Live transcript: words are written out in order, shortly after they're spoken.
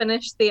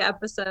finished the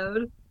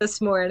episode this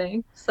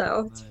morning,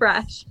 so it's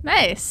fresh.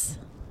 Nice.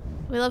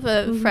 We love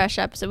a fresh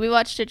episode. We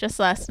watched it just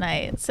last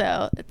night,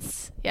 so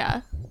it's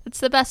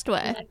the best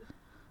way.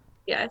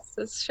 Yes,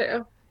 it's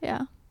true.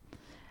 Yeah.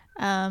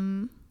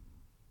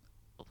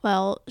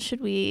 Well, should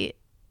we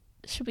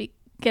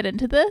get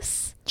into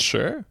this?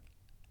 Sure.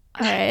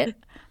 All right.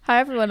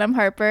 Hi everyone, I'm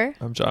Harper.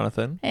 I'm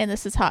Jonathan. And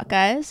this is Hot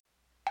Guys.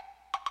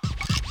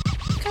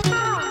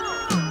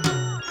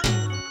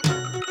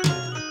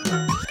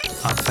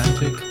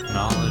 Authentic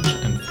knowledge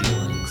and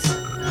feelings.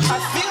 I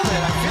feel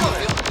it.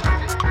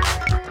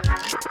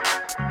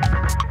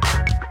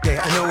 Okay,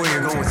 I know where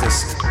you're going with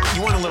this.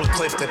 You want a little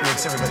clip that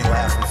makes everybody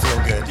laugh and feel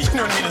good. You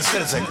know what I mean?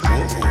 Instead it's like,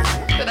 whoa.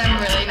 But I'm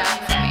really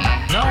not funny.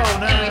 No.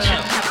 And we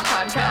shouldn't have a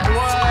podcast.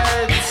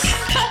 What?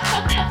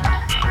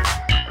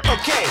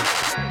 Okay.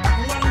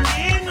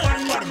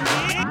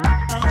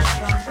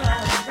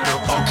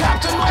 Oh,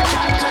 Captain, my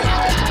Captain.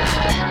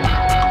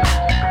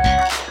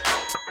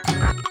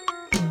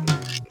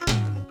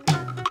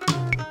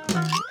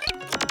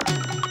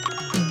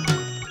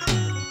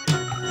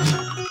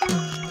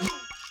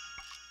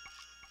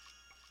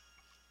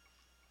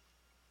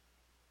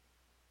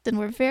 And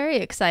we're very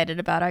excited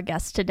about our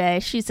guest today.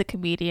 She's a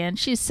comedian.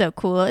 She's so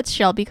cool. It's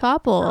Shelby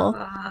Koppel.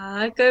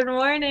 Good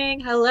morning.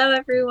 Hello,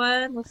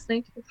 everyone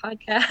listening to the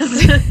podcast.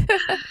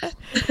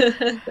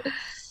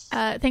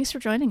 Thanks for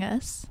joining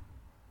us.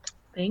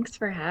 Thanks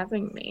for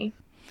having me.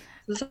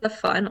 This is a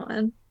fun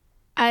one.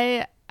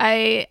 I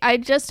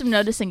just am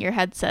noticing your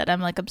headset. I'm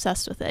like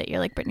obsessed with it. You're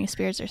like Britney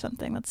Spears or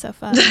something. That's so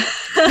fun.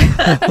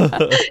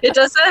 It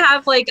doesn't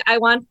have I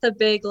want the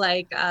big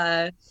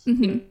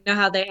you know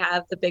how they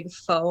have the big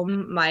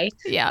foam mic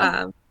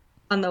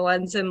on the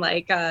ones in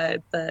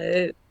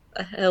the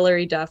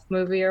Hilary Duff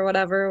movie or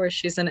whatever where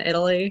she's in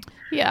Italy.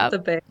 Yeah. The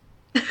big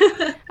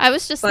I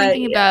was just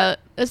thinking about,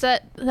 is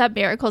that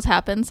Miracles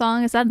Happen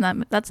song? Is that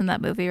that's in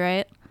that movie,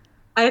 right?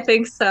 I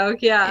think so.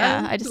 Yeah.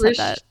 Yeah, I just had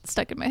that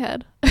stuck in my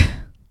head.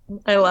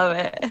 I love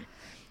it.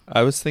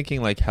 I was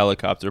thinking like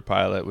helicopter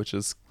pilot, which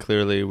is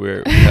clearly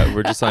we're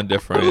just on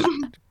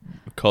different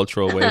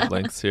cultural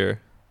wavelengths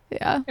here.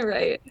 Yeah.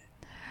 Right.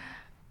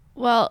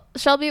 Well,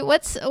 Shelby,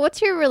 what's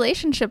your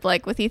relationship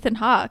like with Ethan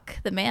Hawke,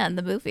 the man,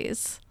 the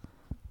movies?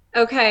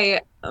 Okay,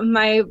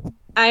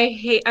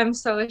 I'm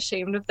so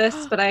ashamed of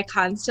this, but I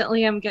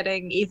constantly am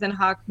getting Ethan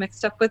Hawke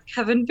mixed up with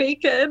Kevin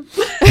Bacon.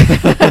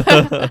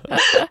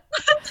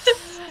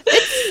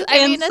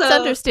 It's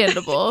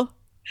understandable.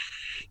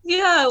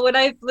 Yeah, when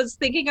I was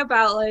thinking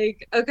about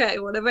okay,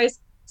 what have I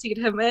seen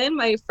him in?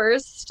 My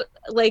first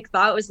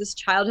thought was this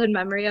childhood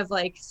memory of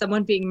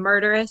someone being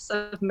murderous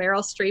of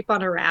Meryl Streep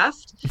on a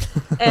raft.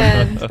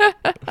 And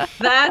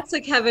that's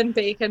a Kevin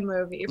Bacon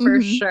movie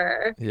for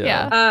sure.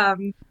 Yeah.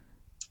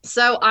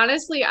 So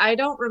honestly, I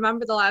don't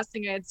remember the last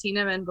thing I had seen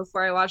him in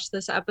before I watched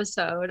this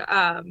episode.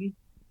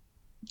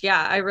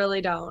 Yeah, I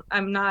really don't.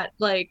 I'm not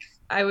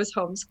I was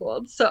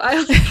homeschooled, so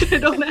I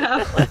don't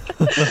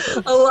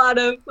have a lot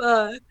of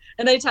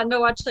and I tend to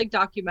watch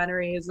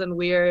documentaries and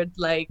weird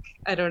I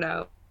don't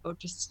know,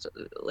 just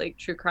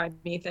true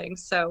crime-y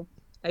things. So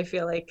I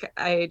feel like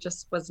I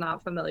just was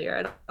not familiar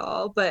at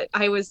all. But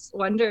I was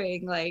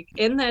wondering,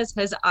 in this,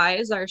 his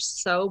eyes are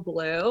so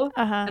blue.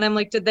 And I'm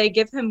did they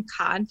give him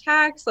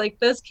contacts?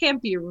 This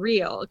can't be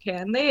real,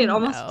 can they? It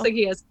almost looks like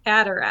he has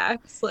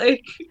cataracts.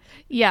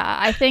 Yeah,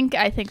 I think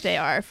they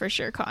are for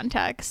sure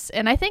contacts.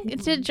 And I think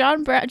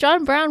John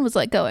Brown was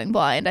going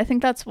blind. I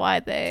think that's why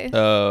they.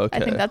 Oh, okay. I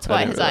think that's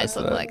why his eyes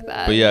look like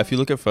that. But yeah, if you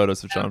look at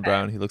photos of John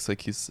Brown, he looks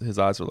like his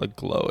eyes are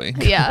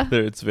glowing. Yeah.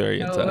 It's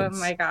very intense. Oh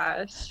my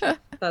gosh.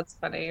 That's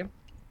funny.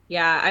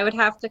 Yeah, I would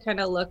have to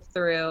kind of look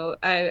through.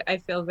 I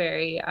feel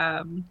very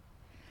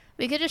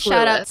we could just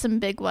shout out some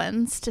big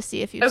ones to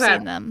see if you've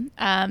seen them.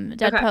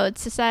 Dead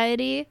Poets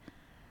Society.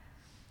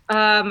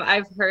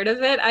 I've heard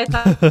of it. I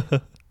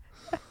thought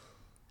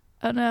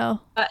oh no.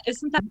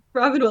 Isn't that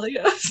Robin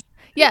Williams?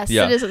 Yes,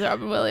 it is with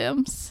Robin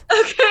Williams.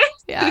 Okay.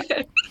 Yeah.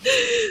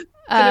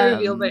 Gonna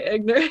reveal my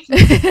ignorance.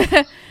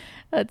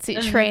 Let's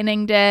see.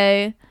 Training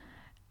Day.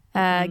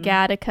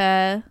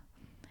 Gattaca.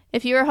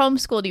 If you were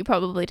homeschooled, you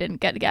probably didn't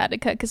get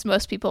Gattaca because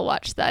most people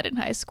watched that in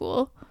high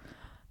school.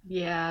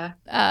 Yeah.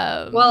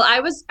 Well, I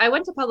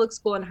went to public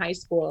school in high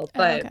school,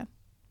 but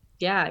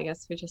yeah, I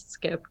guess we just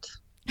skipped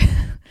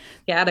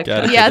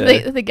Gattaca. Yeah,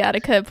 the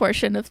Gattaca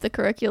portion of the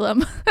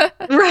curriculum.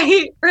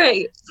 Right.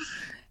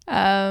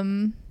 Yeah,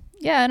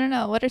 I don't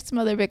know. What are some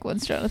other big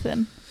ones,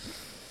 Jonathan?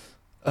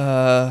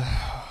 Are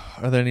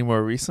there any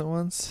more recent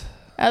ones?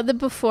 The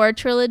Before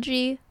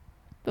trilogy.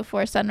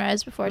 Before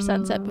Sunrise, Before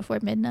Sunset, Before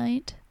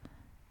Midnight.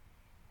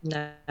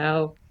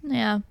 No.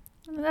 Yeah.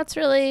 Those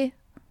are really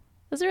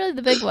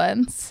the big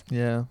ones.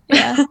 Yeah.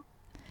 Yeah.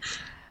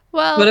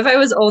 Well, what if I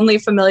was only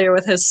familiar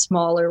with his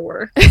smaller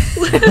work?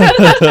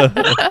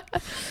 That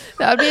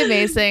would be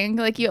amazing.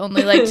 You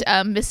only liked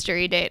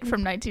Mystery Date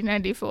from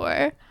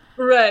 1994.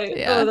 Right.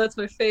 Yeah. Oh, that's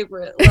my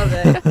favorite. Love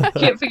it.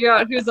 Can't figure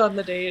out who's on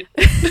the date.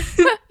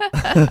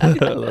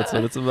 That's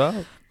what it's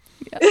about.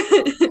 Yeah.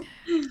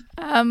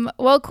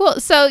 Well, cool.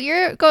 So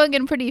you're going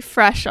in pretty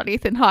fresh on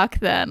Ethan Hawke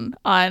then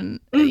on,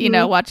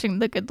 watching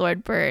The Good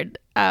Lord Bird.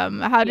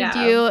 How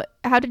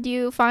did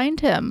you find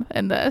him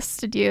in this?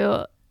 What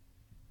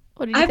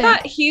did you I think?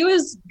 thought he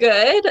was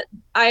good.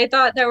 I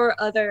thought there were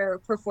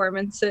other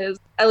performances,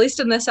 at least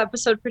in this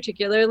episode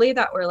particularly,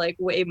 that were like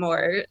way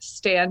more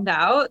stand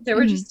out. There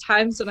were just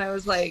times when I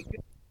was like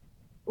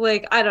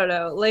I don't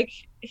know, like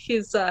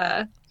he's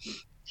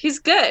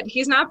good.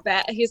 He's not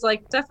bad. He's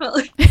like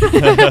definitely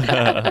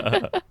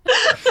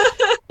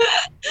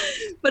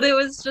but it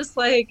was just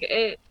like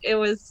it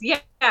was he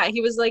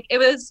was like, it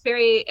was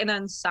very an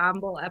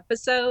ensemble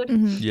episode,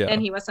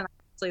 and he wasn't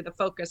actually the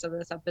focus of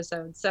this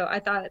episode. So I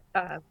thought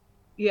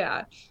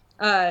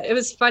it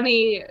was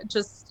funny.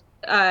 Just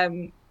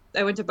I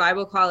went to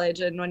Bible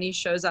college, and when he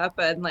shows up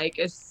and like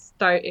is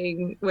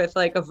starting with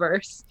like a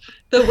verse,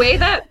 the way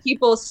that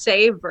people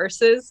say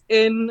verses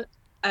in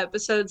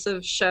episodes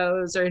of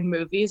shows or in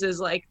movies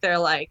is like they're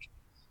like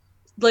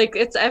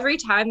it's every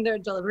time they're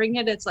delivering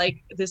it, it's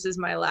like, this is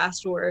my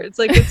last words.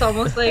 Like it's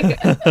almost like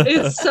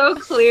it's so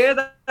clear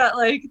that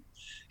like,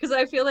 because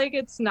I feel like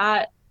it's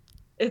not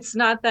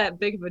that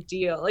big of a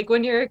deal. Like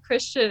when you're a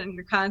Christian and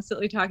you're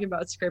constantly talking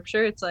about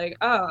scripture, it's like,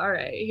 oh, all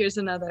right, here's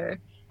another.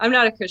 I'm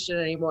not a Christian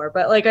anymore,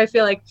 but like I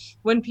feel like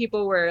when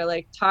people were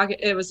like talking,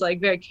 it was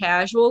like very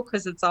casual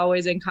because it's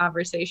always in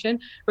conversation.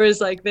 Whereas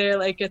like they're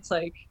like, it's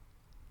like,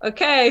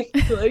 okay,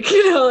 like,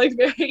 like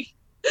very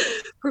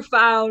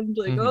profound,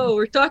 like, oh,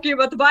 we're talking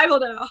about the Bible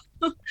now.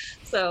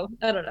 So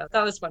I don't know,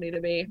 that was funny to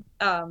me.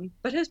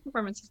 But his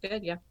performance is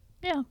good.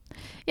 Yeah,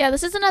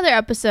 this is another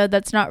episode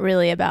that's not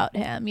really about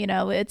him.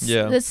 It's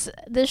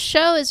this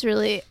show is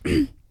really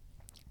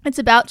it's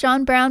about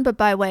John Brown, but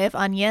by way of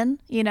Onion.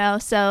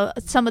 So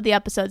some of the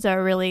episodes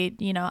are really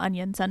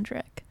Onion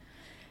centric,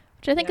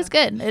 which I think is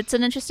good. It's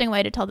an interesting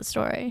way to tell the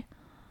story.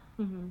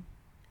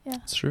 Yeah,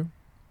 it's true.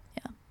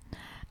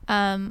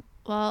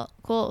 Well,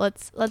 cool.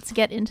 Let's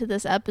get into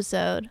this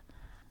episode.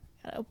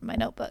 Gotta open my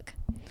notebook.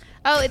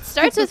 Oh, it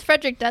starts with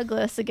Frederick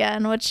Douglass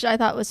again, which I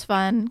thought was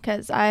fun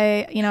because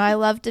I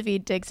love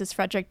Daveed Diggs as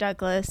Frederick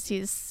Douglass.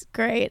 He's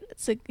great.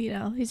 It's like,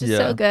 he's just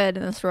so good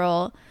in this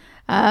role.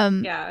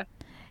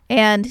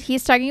 And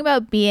he's talking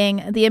about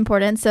the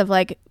importance of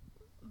like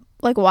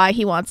why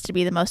he wants to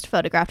be the most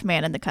photographed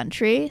man in the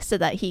country, so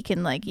that he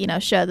can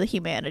show the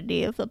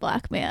humanity of the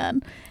black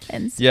man.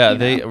 And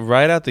they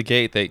right out the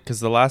gate, because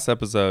the last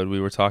episode we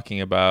were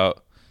talking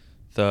about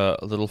the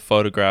little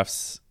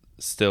photographs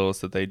stills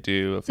that they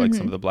do of like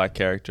some of the black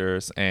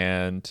characters,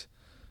 and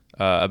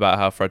about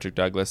how Frederick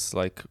Douglass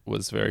like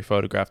was very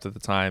photographed at the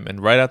time,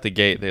 and right out the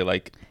gate they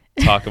like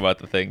talk about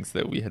the things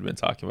that we had been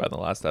talking about in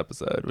the last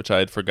episode, which I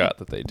had forgot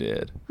that they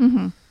did.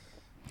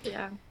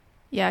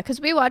 Yeah,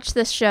 because we watched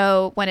this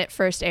show when it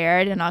first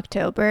aired in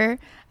October.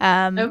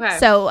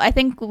 So I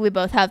think we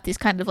both have these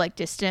kind of like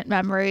distant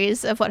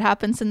memories of what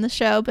happens in the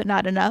show, but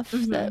not enough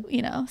that,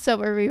 so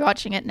we're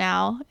rewatching it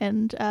now.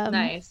 And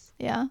nice.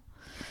 Yeah.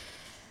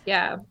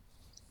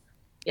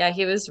 Yeah,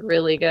 he was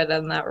really good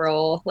in that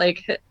role.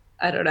 Like,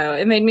 I don't know,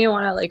 it made me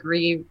want to like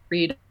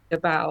reread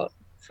about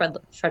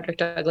Frederick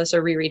Douglass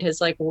or reread his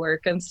like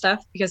work and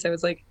stuff, because I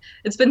was like,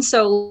 it's been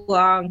so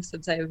long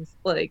since I've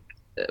like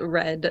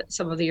read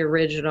some of the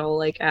original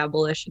like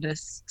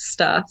abolitionist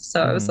stuff,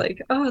 so I was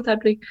like, oh, that'd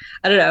be,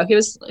 I don't know, he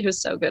was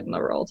so good in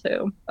the role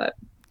too. But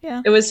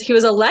he was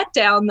a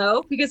letdown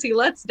though, because he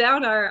lets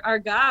down our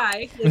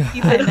guy, like,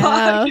 Ethan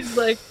Hawke. He's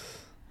like,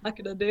 not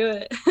gonna do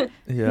it.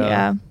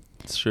 Yeah,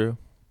 it's true.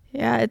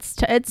 Yeah, it's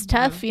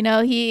tough.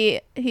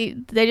 They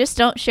just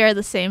don't share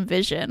the same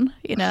vision.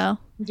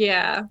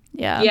 Yeah,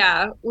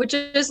 which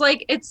is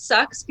like, it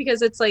sucks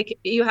because it's like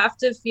you have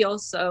to feel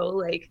so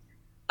like,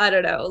 I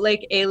don't know,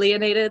 like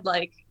alienated,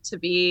 like to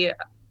be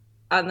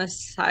on the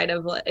side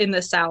of in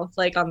the South,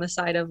 like on the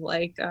side of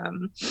like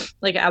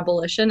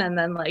abolition, and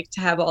then like to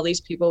have all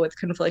these people with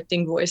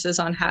conflicting voices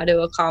on how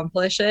to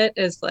accomplish it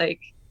is like,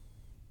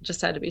 just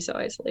had to be so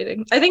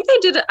isolating. I think they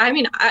did. I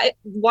mean,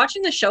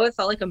 watching the show, it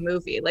felt like a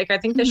movie. Like I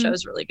think the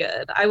show's really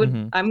good.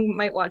 I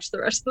might watch the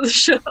rest of the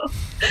show.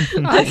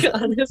 Like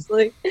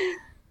honestly.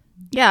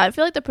 Yeah, I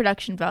feel like the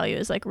production value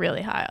is like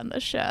really high on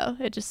this show.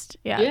 It just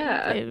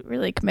they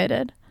really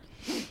committed.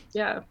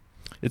 Yeah,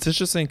 it's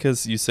interesting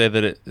because you say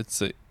that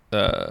it's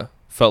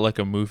felt like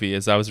a movie.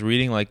 As I was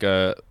reading like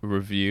a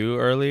review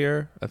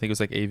earlier, I think it was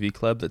like AV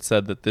Club, that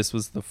said that this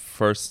was one of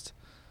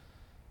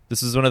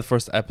the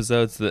first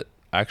episodes that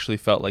actually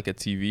felt like a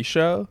TV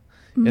show,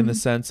 in the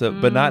sense of,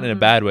 but not in a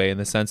bad way, in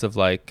the sense of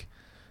like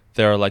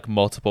there are like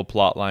multiple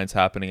plot lines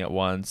happening at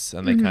once,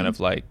 and they kind of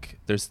like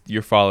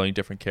you're following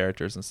different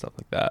characters and stuff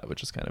like that,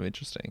 which is kind of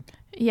interesting.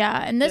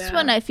 Yeah, and this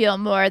one I feel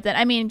more than,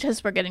 I mean,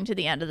 because we're getting to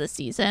the end of the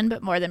season,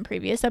 but more than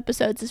previous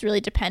episodes, is really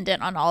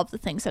dependent on all of the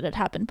things that had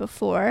happened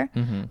before.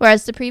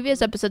 Whereas the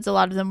previous episodes, a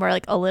lot of them were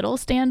like a little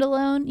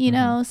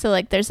standalone, so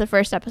like there's the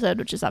first episode,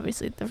 which is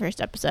obviously the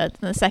first episode,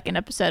 and the second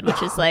episode,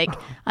 which is like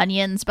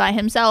Onions by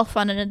himself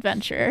on an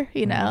adventure,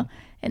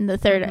 in the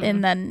third,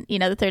 and then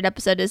the third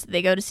episode is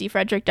they go to see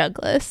Frederick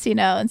Douglass,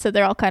 and so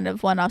they're all kind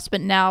of one-offs.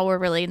 But now we're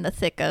really in the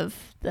thick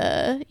of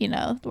the,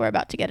 we're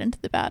about to get into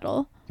the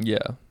battle.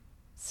 Yeah.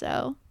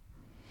 So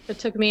it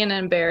took me an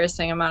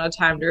embarrassing amount of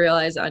time to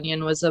realize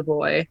Onion was a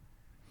boy.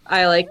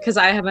 Because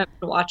I haven't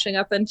been watching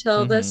up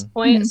until this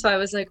point, so I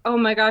was like, oh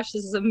my gosh,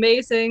 this is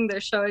amazing.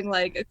 They're showing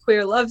like a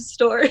queer love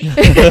story.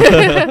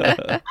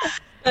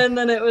 And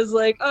then it was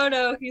like, oh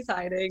no, he's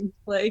hiding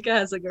like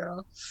as a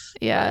girl.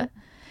 Yeah.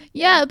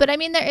 But I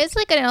mean, there is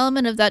like an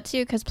element of that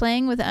too, because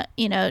playing with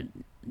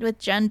with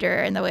gender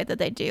and the way that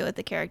they do with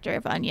the character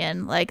of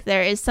Onion, like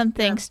there is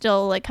something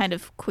still like kind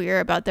of queer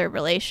about their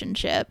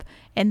relationship,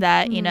 and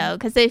that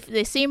because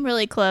they seem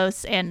really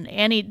close, and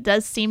Annie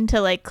does seem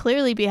to like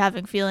clearly be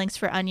having feelings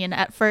for Onion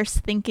at first,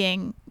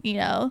 thinking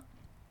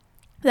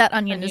that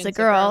Onion is a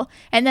girl,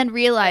 and then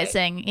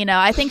realizing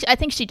I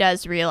think she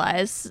does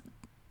realize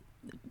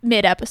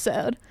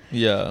mid-episode.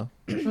 Yeah.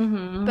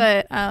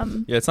 But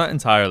yeah, it's not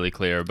entirely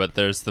clear, but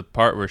there's the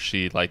part where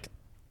she like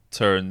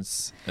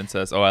turns and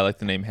says, oh, I like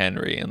the name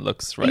Henry, and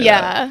looks right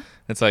at.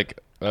 It's like,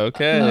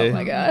 okay. Oh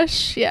my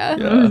gosh. Yeah.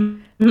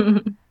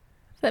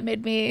 That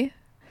made me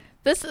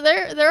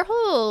their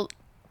whole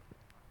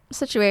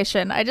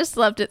situation, I just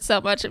loved it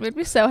so much. It made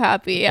me so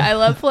happy.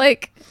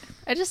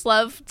 I just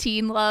love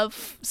teen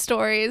love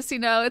stories,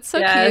 it's so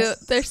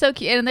cute. They're so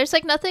cute, and there's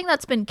like nothing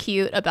that's been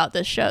cute about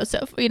this show,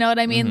 so you know what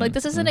I mean. Like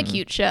this isn't a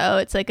cute show.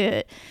 It's like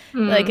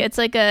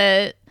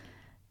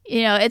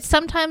it's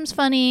sometimes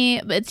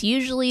funny, but it's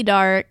usually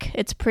dark.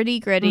 It's pretty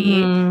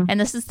gritty, and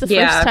this is the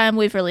first time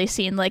we've really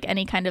seen like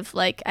any kind of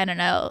like, I don't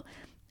know,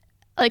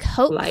 like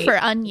hope for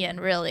Onion,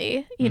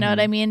 really. You know what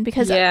I mean?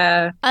 Because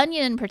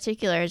Onion in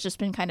particular has just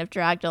been kind of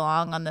dragged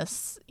along on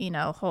this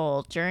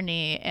whole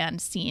journey,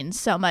 and seen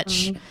so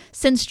much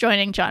since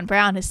joining John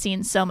Brown, has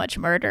seen so much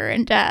murder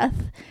and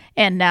death,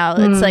 and now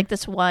it's like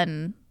this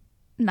one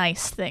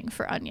nice thing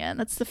for Onion.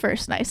 That's the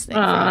first nice thing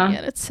for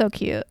Onion. It's so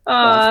cute.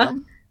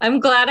 I'm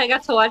glad I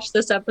got to watch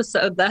this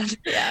episode then,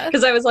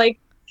 because I was like,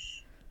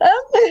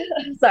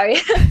 sorry,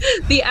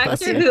 the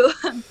actor who,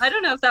 I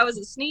don't know if that was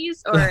a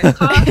sneeze or a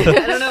cough. I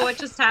don't know what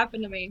just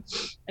happened to me.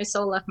 My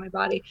soul left my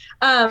body.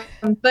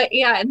 But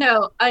yeah,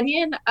 no,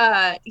 Onion,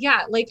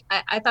 like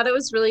I thought it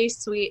was really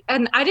sweet.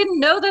 And I didn't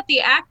know that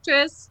the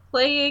actress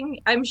playing,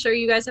 I'm sure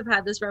you guys have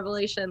had this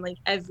revelation, like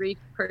every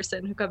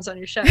person who comes on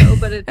your show,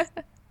 but it's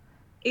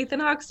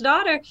Ethan Hawke's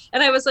daughter,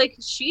 and I was like,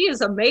 she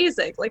is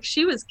amazing. Like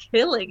she was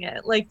killing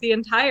it like the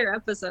entire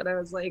episode. I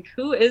was like,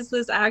 who is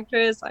this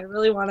actress? I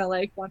really want to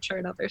like watch her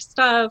in other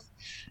stuff.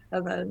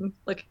 And then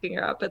looking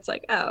her up, it's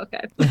like, oh,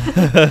 okay.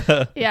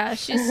 Yeah, I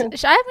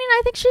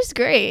think she's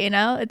great.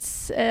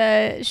 It's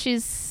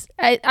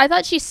I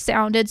thought she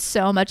sounded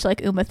so much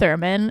like Uma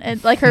Thurman,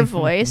 and like her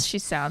voice, she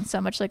sounds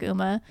so much like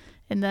Uma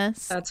in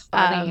this. That's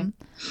funny.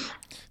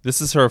 This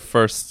is her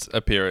first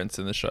appearance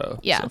in the show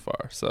so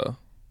far, so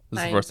this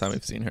is the first time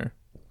we've seen her.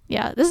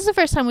 Yeah, this is the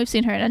first time we've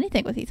seen her in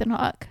anything with Ethan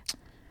Hawke.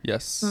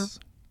 Yes.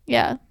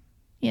 Yeah.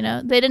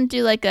 They didn't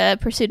do like a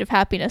Pursuit of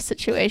Happiness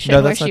situation.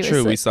 No, that's not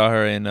true. We saw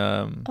her in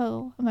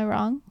oh, am I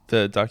wrong?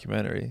 The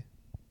documentary.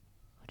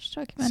 Which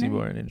documentary?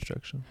 Seaborn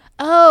Introduction.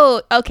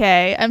 Oh,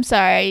 okay. I'm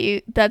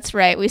sorry. That's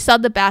right. We saw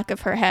the back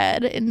of her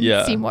head in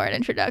Seaborn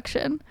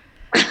Introduction.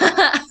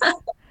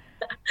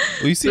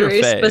 Well, you see her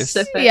face.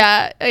 Specific.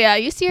 Yeah,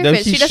 you see her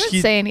face. She doesn't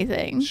say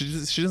anything. She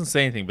doesn't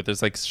say anything, but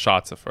there's like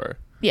shots of her.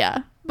 Yeah,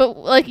 but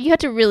like you had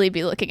to really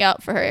be looking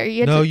out for her.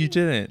 You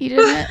didn't. You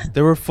didn't?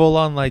 They were full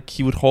on, like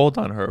he would hold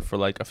on her for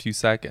like a few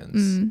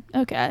seconds.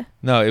 Okay.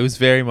 No, it was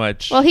very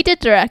much. Well, he did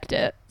direct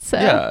it, so.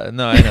 Yeah,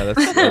 no, I know.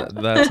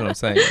 That's what I'm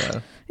saying.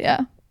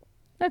 Yeah.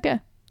 Okay.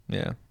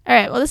 Yeah. All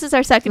right. Well, this is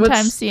our second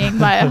time seeing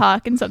Maya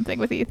Hawke in something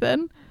with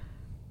Ethan.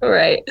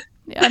 Right.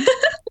 Yeah.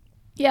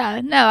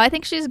 Yeah, no, I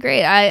think she's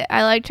great.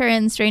 I liked her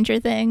in Stranger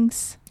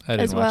Things. I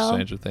didn't watch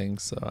Stranger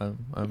Things, so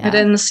I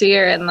didn't see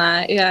her in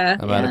that. Yeah,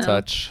 I'm out of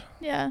touch.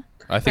 Yeah,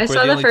 I think we're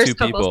the only two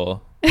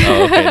people.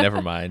 Oh, okay,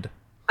 never mind.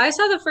 I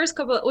saw the first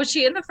couple. Was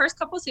she in the first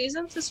couple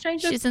seasons of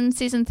Stranger? She's in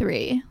season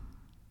 3.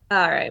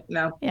 All right,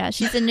 no. Yeah,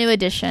 she's a new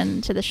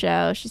addition to the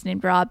show. She's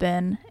named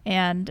Robin,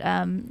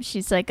 and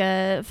she's like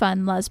a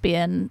fun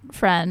lesbian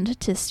friend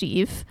to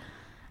Steve.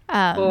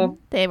 Cool.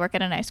 They work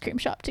at an ice cream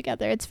shop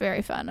together. It's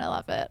very fun. I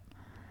love it.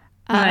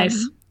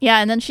 Nice. Yeah,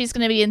 and then she's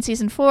going to be in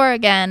season 4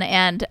 again,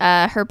 and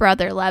her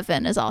brother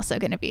Levin is also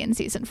going to be in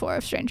season 4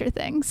 of Stranger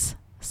Things.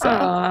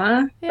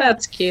 So,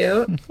 that's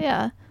cute.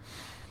 Yeah.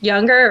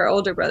 Younger or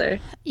older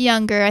brother?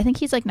 Younger. I think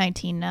he's like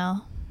 19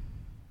 now.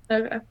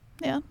 Okay.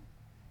 Yeah.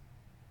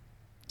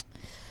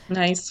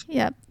 Nice.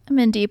 Yep. I'm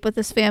in deep with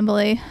this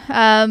family.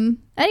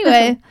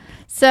 Anyway,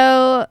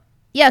 so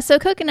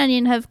Cook and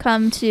Onion have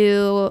come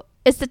to...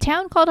 Is the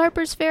town called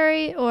Harper's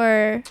Ferry,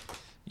 or...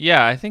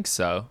 Yeah, I think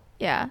so.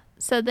 Yeah.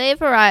 So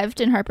they've arrived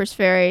in Harper's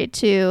Ferry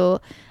to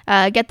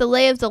get the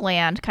lay of the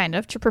land, kind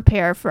of, to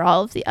prepare for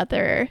all of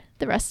the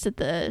rest of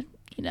the,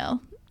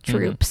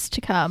 troops to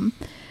come.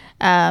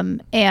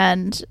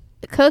 And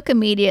Cook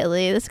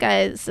immediately, this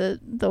guy is the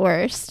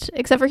worst.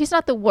 Except for he's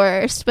not the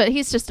worst, but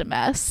he's just a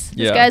mess.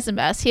 This guy's a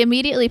mess. He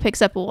immediately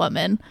picks up a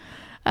woman.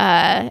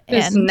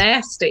 This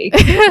nasty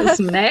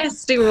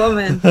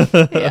woman.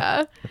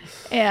 Yeah.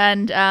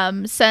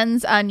 And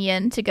sends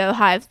Onion to go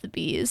hive the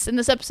bees. And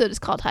this episode is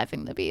called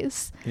Hiving the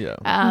Bees. Yeah.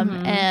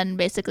 And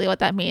basically what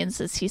that means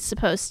is he's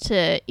supposed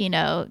to,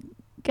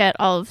 get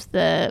all of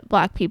the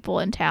black people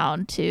in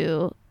town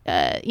to,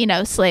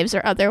 slaves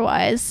or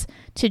otherwise,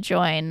 to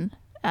join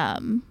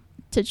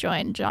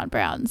John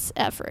Brown's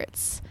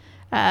efforts,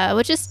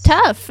 which is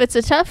tough. It's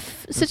a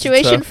tough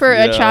situation for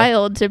a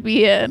child to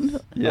be in.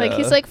 Like,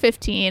 he's like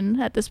 15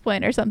 at this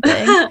point or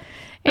something.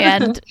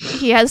 And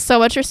he has so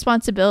much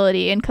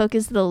responsibility, and Cook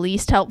is the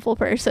least helpful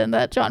person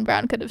that John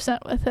Brown could have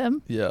sent with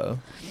him. Yeah.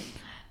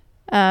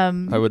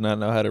 I would not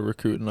know how to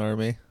recruit an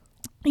army.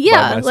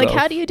 Yeah, like,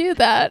 how do you do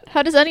that?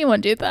 How does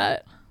anyone do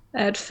that?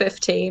 At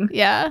 15.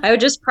 Yeah. I would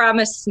just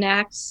promise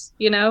snacks,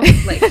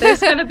 like there's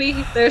gonna be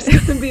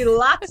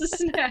lots of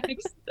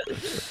snacks.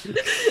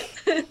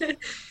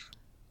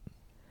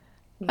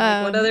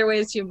 What other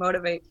ways do you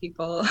motivate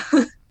people?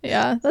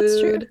 Yeah, that's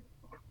true.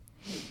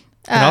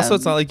 And also,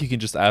 it's not like you can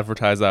just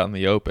advertise out in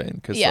the open,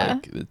 because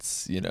like,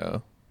 it's, you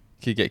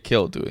could get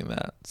killed doing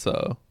that.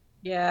 So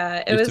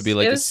yeah, it was to be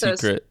like a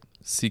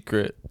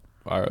secret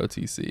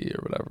ROTC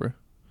or whatever.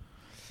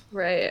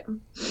 Right.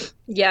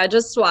 Yeah,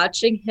 just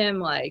watching him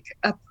like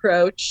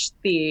approach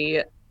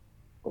the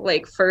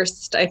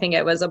first, I think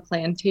it was a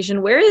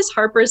plantation. Where is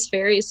Harper's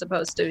Ferry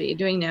supposed to be?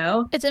 Do we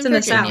know? It's in Virginia.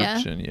 The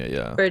South. Virginia,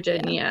 yeah.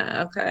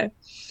 Virginia, okay.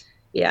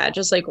 Yeah,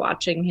 just like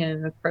watching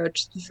him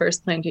approach the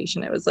first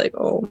plantation, it was like,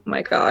 oh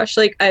my gosh.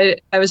 Like I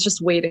was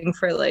just waiting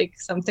for like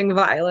something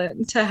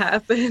violent to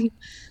happen.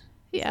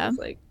 Yeah.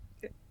 So like,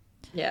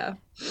 yeah.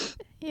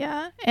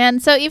 Yeah.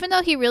 And so even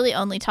though he really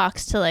only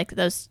talks to like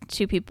those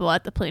two people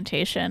at the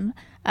plantation,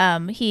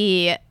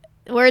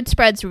 word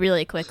spreads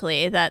really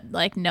quickly that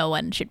like no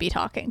one should be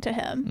talking to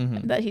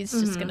him, that he's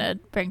just going to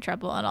bring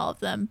trouble on all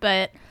of them.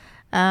 But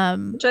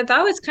which I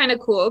thought was kind of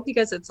cool,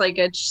 because it's like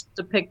it's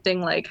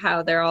depicting like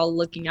how they're all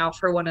looking out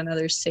for one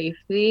another's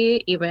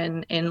safety,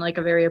 even in like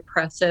a very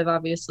oppressive,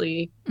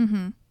 obviously,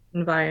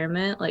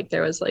 environment. Like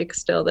there was like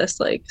still this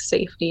like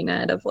safety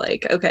net of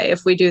like, okay,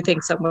 if we do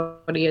think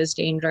somebody is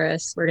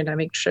dangerous, we're gonna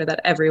make sure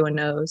that everyone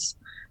knows,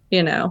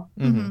 I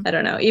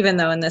don't know, even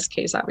though in this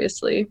case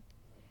obviously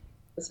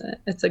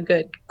it's a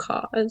good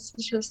cause.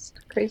 It's just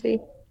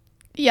crazy.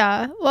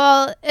 Yeah,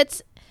 well,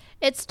 it's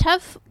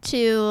tough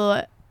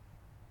to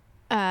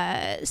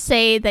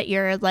say that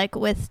you're like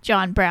with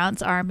John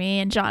Brown's army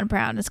and John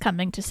Brown is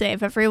coming to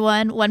save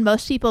everyone when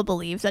most people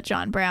believe that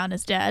John Brown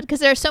is dead,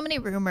 because there are so many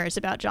rumors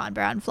about John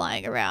Brown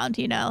flying around.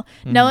 No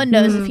one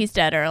knows if he's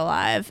dead or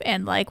alive,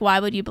 and like, why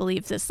would you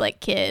believe this like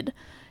kid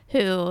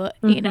who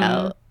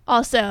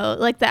also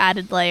like the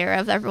added layer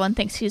of everyone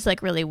thinks he's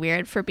like really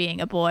weird for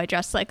being a boy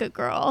dressed like a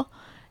girl,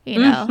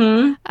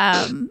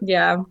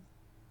 yeah,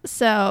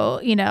 so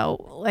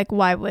like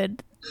why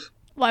would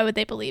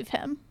they believe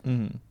him?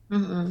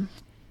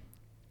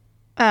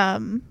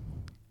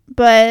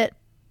 But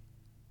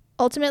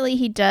ultimately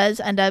he does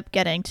end up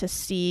getting to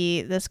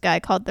see this guy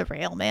called the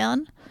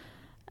Railman,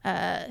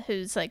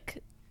 who's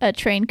like a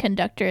train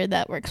conductor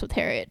that works with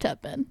Harriet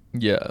Tubman.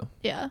 Yeah.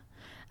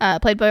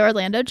 Played by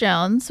Orlando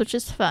Jones, which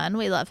is fun.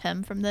 We love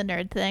him from the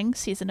Nerd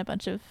Things. He's in a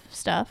bunch of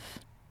stuff,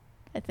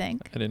 I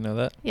think. I didn't know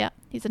that. Yeah,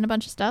 he's in a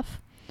bunch of stuff.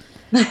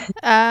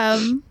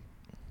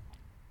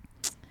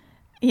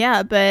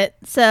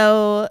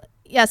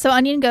 So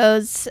Onion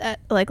goes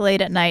like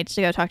late at night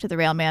to go talk to the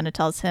Railman and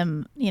tells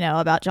him,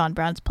 about John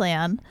Brown's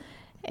plan,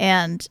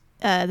 and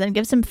then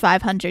gives him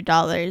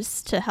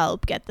 $500 to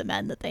help get the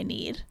men that they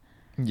need.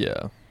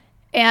 Yeah.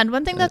 And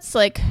one thing that's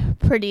like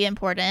pretty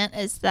important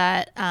is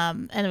that,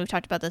 and we've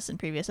talked about this in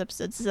previous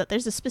episodes, is that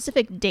there's a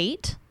specific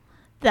date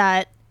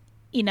that,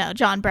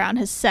 John Brown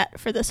has set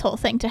for this whole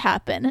thing to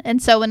happen.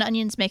 And so when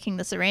Onion's making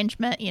this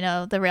arrangement,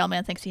 the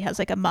Railman thinks he has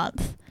like a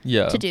month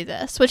to do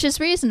this, which is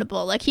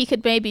reasonable. Like he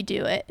could maybe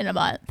do it in a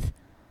month.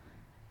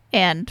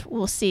 And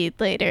we'll see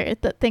later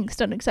that things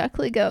don't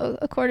exactly go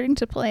according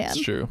to plan. It's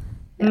true.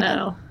 Yeah.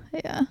 No.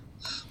 Yeah.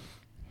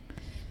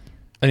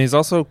 And he's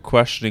also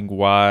questioning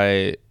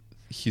why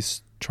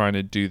he's trying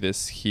to do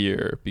this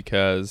here,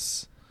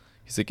 because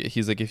he's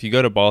like if you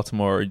go to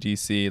Baltimore or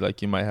DC,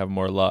 like you might have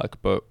more luck,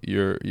 but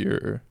you're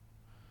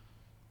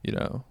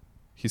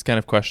he's kind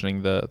of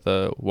questioning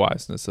the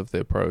wiseness of the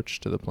approach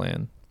to the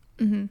plan.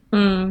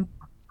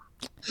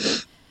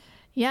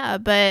 Yeah,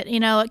 but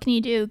what can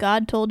you do?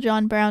 God told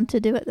John Brown to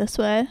do it this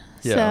way,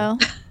 so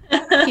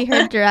he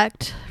heard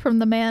direct from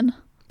the man.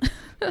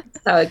 That's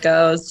how it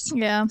goes.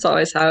 Yeah, it's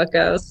always how it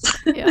goes.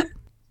 Yeah,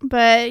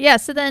 but yeah,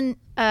 so then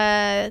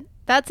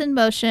that's in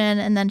motion,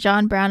 and then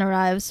John Brown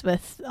arrives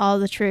with all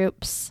the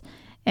troops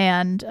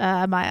and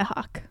Maya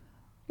Hawke.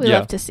 We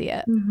love to see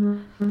it.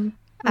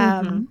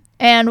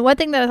 And one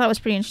thing that I thought was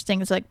pretty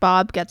interesting is like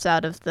Bob gets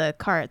out of the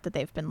cart that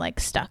they've been like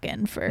stuck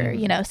in for,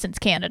 since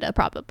Canada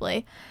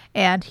probably.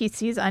 And he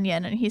sees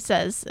Onion and he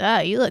says,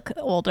 you look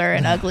older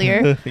and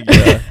uglier.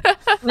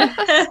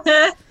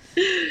 It's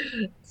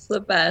the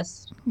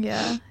best.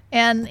 Yeah.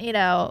 And,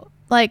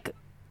 like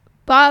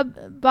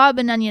Bob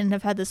and Onion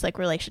have had this like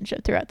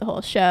relationship throughout the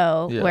whole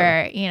show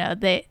where,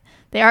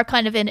 they are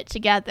kind of in it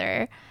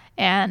together.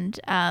 And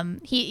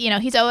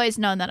he's always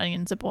known that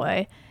Onion's a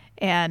boy.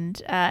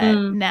 And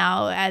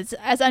now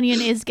as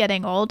Onion is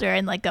getting older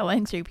and like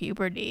going through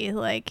puberty,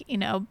 like,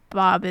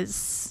 Bob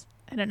is,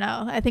 I don't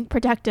know, I think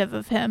protective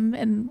of him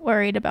and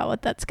worried about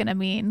what that's going to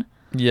mean.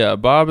 Yeah,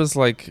 Bob is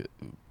like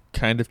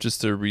kind of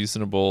just a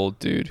reasonable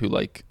dude who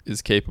like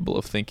is capable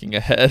of thinking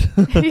ahead.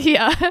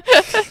 Yeah.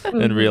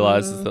 And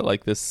realizes that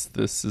like this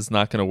is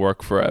not going to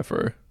work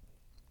forever.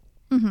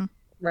 Mm-hmm.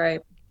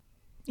 Right.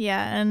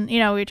 Yeah, and we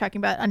were talking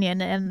about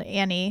Onion and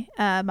Annie.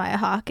 Maya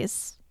Hawke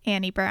is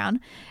Annie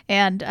Brown,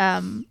 and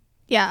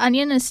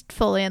Onion is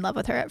fully in love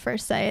with her at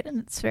first sight,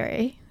 and it's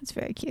very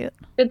cute.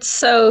 It's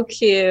so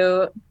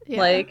cute. Yeah.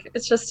 Like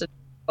it's just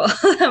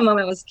that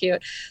moment was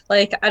cute.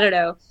 Like I don't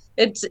know.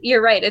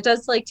 You're right. It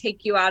does like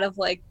take you out of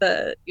like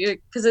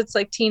because it's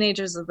like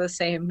teenagers are the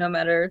same no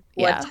matter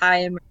what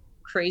time or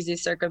crazy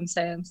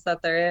circumstance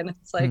that they're in.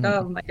 It's like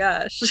oh my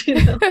gosh,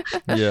 Yeah.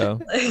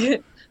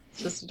 Like, it's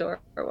just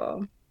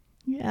adorable.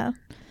 Yeah.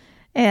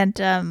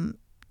 And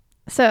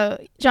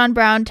so John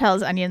Brown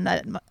tells Onion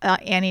that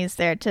Annie's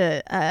there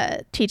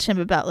to teach him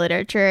about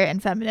literature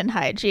and feminine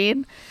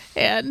hygiene,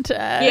 and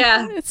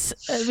it's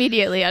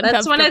immediately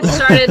uncomfortable. That's when it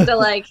started to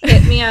like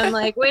hit me. I'm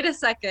like, wait a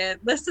second,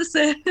 this is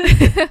it.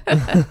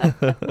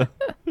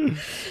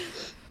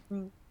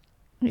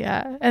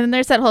 Yeah, and then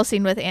there's that whole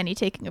scene with Annie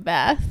taking a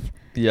bath.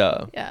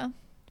 Yeah.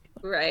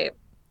 Right.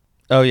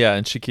 Oh yeah,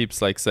 and she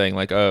keeps like saying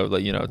like, oh,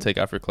 like, take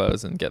off your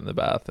clothes and get in the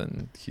bath,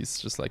 and he's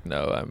just like,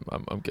 no,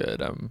 I'm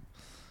good. I'm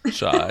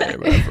shy or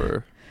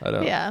whatever. I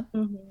don't. Yeah.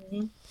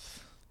 Mm-hmm.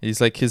 He's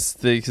like his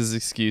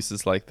excuse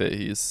is like that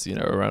he's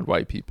around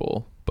white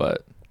people,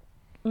 but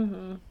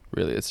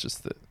really it's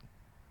just that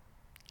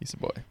he's a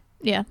boy.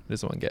 Yeah. He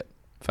doesn't want to get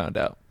found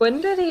out.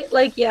 When did he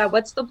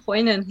what's the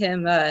point in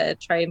him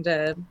trying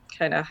to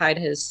kind of hide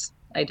his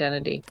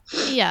identity?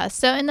 Yeah,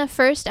 so in the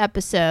first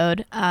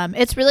episode,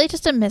 it's really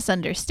just a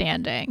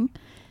misunderstanding.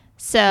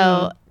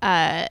 So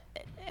Onion,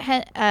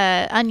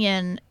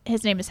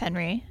 his name is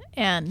Henry,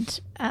 and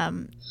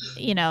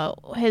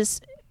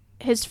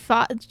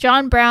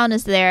John Brown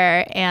is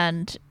there,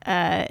 and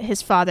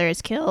his father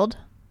is killed.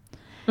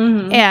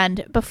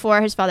 And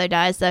before his father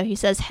dies, though, he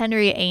says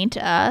Henry ain't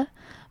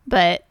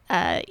but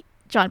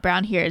John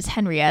Brown hears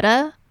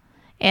Henrietta,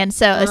 and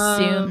so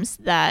assumes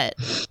that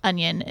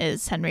Onion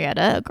is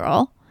Henrietta, a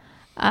girl,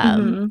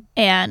 and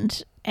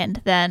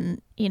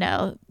then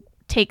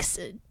takes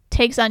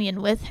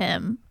Onion with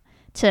him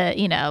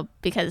to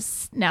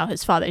because now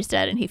his father's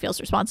dead and he feels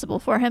responsible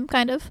for him,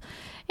 kind of,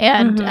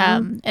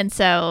 and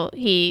so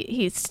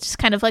he's just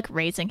kind of like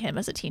raising him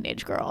as a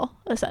teenage girl,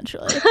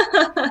 essentially.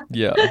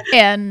 Yeah.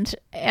 And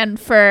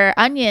for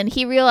Onion,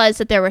 he realized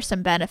that there were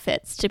some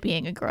benefits to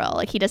being a girl.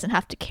 Like, he doesn't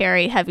have to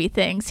carry heavy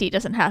things.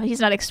 He's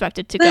not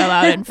expected to go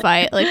out and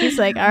fight. Like, he's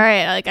like, all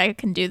right, like, I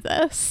can do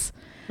this.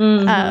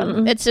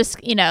 It's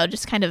just,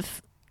 just kind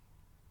of,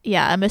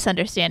 a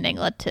misunderstanding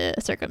led to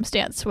a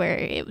circumstance where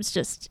it was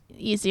just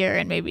easier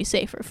and maybe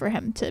safer for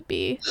him to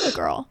be a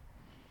girl.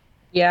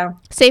 Yeah.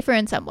 Safer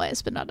in some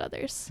ways, but not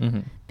others.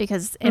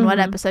 Because in one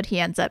episode, he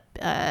ends up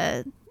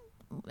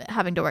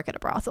having to work at a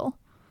brothel.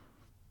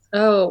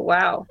 Oh,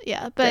 wow.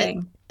 Yeah, but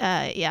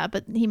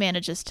but he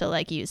manages to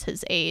like use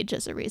his age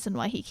as a reason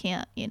why he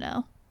can't,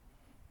 So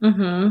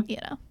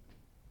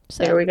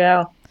there we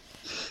go.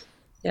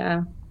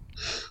 Yeah.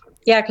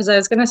 Yeah, because I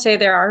was going to say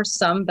there are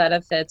some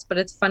benefits, but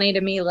it's funny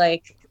to me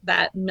like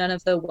that none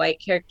of the white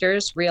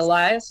characters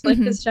realize like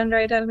his gender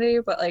identity,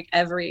 but like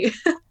every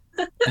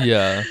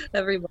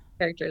every white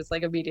character is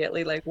like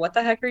immediately like, what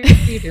the heck are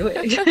you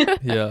doing?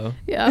 Yeah.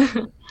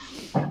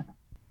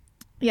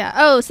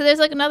 Oh, so there's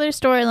like another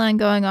storyline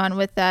going on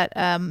with that.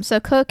 So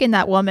Cook and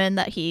that woman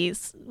that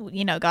he's,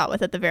 got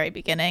with at the very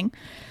beginning.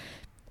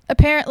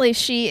 Apparently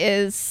she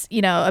is,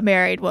 a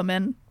married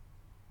woman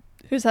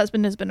whose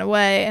husband has been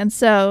away. And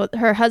so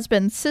her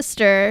husband's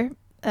sister,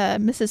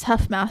 Mrs.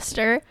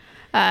 Huffmaster,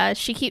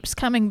 she keeps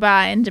coming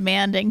by and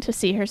demanding to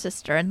see her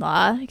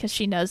sister-in-law because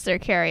she knows they're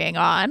carrying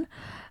on.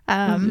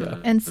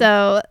 And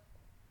so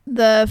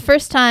the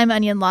first time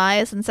Onion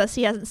lies and says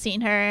he hasn't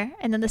seen her.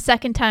 And then the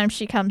second time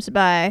she comes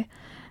by,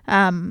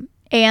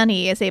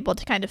 Annie is able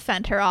to kind of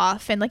fend her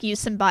off and like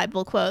use some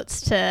Bible quotes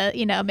to,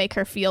 make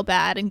her feel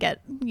bad and get,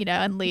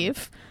 and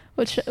leave,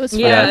 which was fun.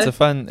 Yeah, it's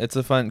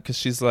a fun because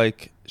she's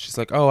like,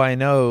 oh, I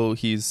know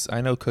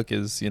Cook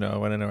is,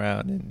 running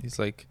around, and she's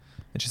like,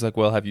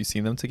 well, have you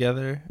seen them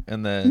together?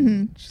 And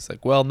then she's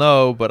like, well,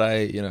 no, but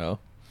I.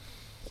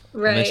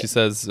 Right. And then she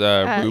says,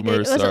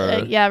 rumors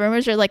are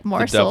rumors are like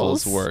morsels. The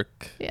devil's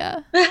work.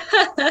 Yeah.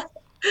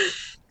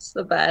 It's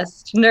the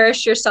best.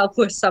 Nourish yourself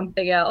with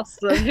something else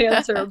than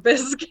answer a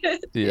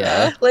biscuit.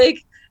 Yeah.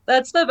 Like,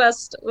 that's the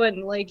best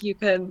when, like, you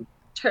can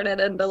turn it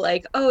into,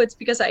 like, oh, it's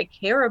because I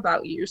care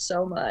about you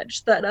so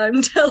much that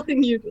I'm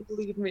telling you to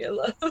leave me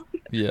alone.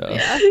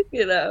 Yeah.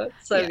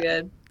 So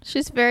good.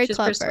 She's very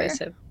clever.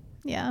 Persuasive.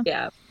 Yeah.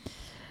 Yeah.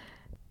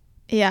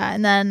 Yeah,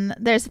 and then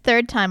there's a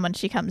third time when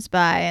she comes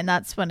by, and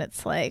that's when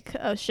it's like,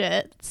 oh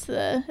shit, it's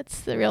the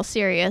real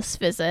serious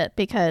visit,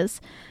 because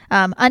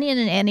Onion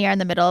and Annie are in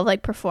the middle of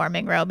like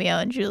performing Romeo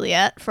and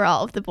Juliet for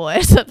all of the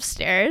boys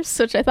upstairs,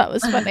 which I thought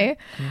was funny.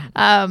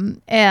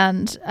 And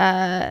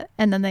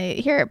then they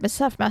hear Miss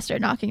Huffmaster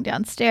knocking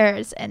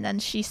downstairs, and then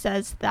she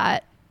says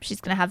that she's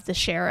gonna have the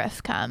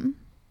sheriff come,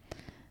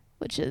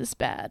 which is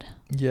bad.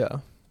 Yeah.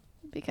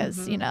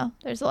 Because you know,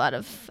 there's a lot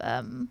of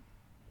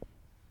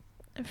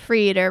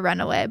freed or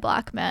runaway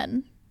black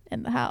men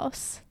in the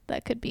house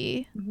that could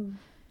be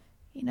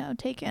you know,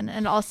 taken,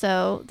 and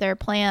also their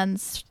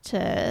plans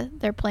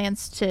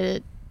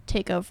to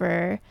take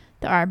over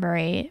the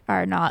armory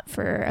are not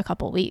for a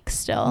couple weeks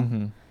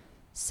still.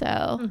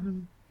 So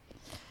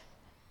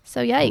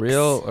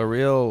yikes. A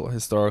real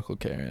historical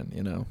Karen,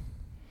 you know.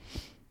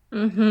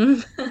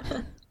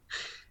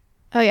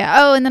 Oh yeah.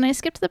 Oh, and then I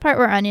skipped the part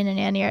where Onion and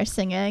Annie are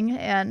singing,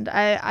 and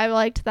I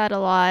liked that a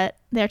lot.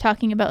 They're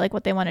talking about like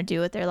what they want to do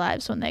with their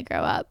lives when they grow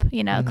up.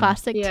 You know,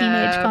 classic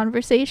teenage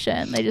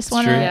conversation. They just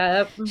want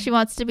to. She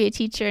wants to be a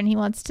teacher, and he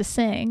wants to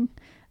sing.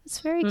 It's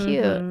very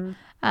cute.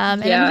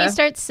 And then he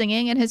starts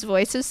singing, and his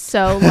voice is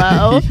so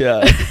low.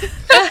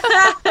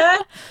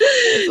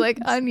 It's like,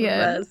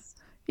 Onion,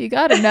 you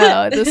gotta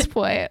know at this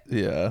point.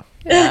 Yeah.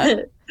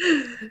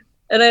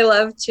 And I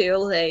love too,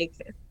 like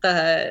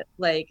the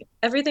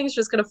everything's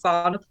just gonna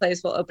fall into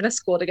place. We'll open a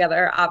school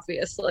together,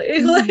 obviously.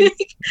 You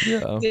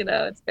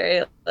know, it's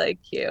very like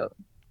cute.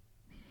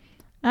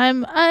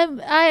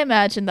 I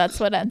imagine that's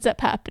what ends up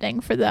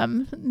happening for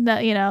them.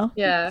 That, you know,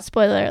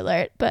 spoiler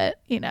alert, but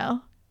you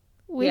know,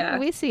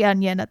 we see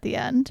Onion at the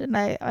end, and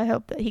I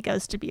hope that he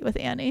goes to be with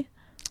Annie.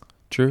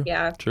 True.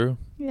 Yeah. True.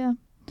 Yeah.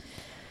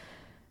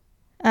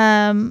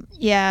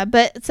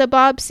 But so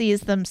Bob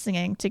sees them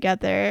singing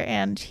together,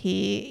 and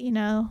he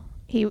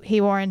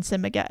warns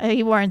him again.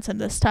 He warns him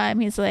this time.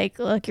 He's like,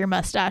 look, your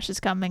mustache is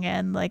coming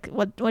in. Like,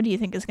 what do you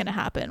think is going to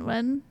happen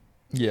when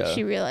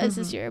she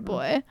realizes you're a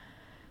boy?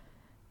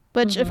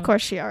 Which, of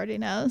course, she already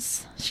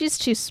knows. She's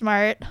too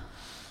smart.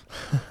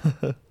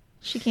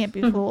 She can't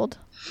be fooled.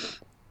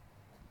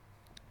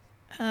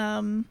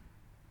 But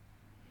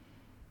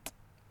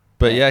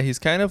yeah, he's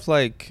kind of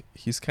like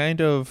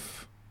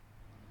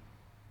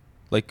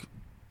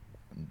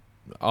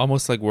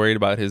almost like worried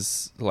about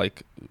his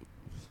like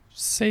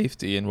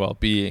safety and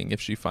well-being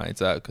if she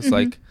finds out, because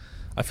like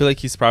I feel like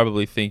he's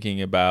probably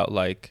thinking about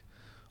like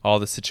all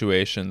the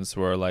situations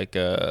where like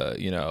a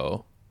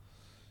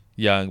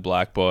young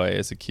black boy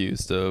is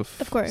accused of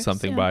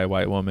something by a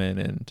white woman,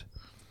 and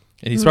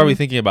he's probably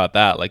thinking about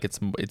that, like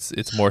it's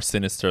more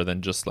sinister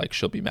than just like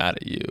she'll be mad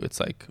at you. It's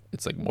like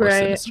more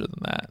sinister than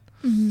that.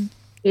 Even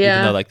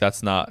though like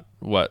that's not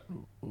what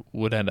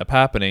would end up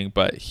happening,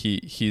 but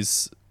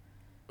he's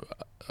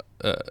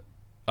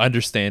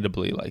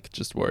understandably like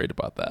just worried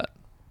about that.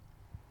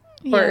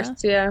 Of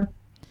course, yeah.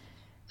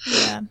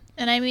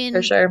 And I mean,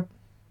 for sure,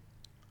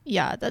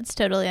 that's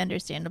totally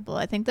understandable.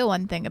 I think the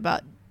one thing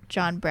about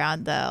John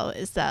Brown though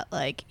is that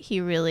like he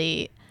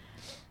really,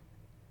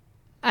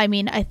 I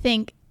mean, I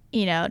think,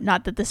 you know,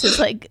 not that this is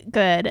like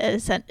good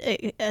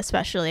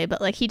especially,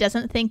 but like he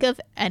doesn't think of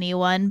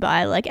anyone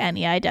by like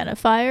any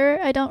identifier.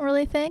 I don't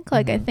really think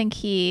like I think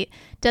he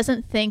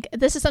doesn't think,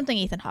 this is something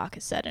Ethan Hawke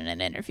has said in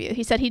an interview.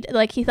 He said he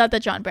thought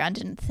that John Brown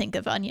didn't think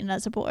of Onion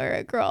as a boy or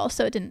a girl,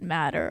 so it didn't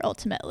matter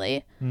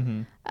ultimately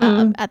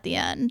at the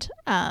end.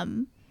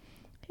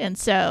 And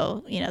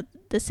so, you know,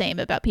 the same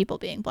about people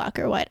being black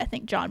or white. I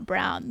think John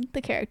Brown,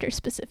 the character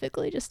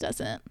specifically, just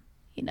doesn't,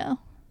 you know,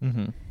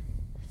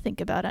 think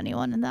about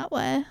anyone in that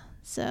way.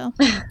 So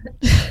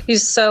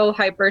he's so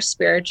hyper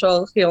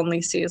spiritual. He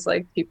only sees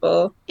like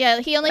people.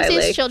 Yeah, he only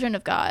sees children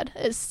of God.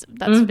 That's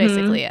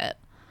basically it.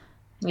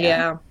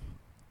 Yeah.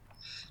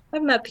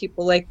 I've met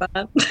people like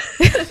that.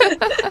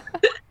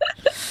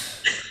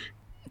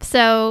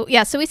 So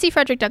we see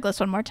Frederick Douglass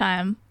one more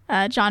time.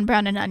 John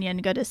Brown and Onion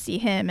go to see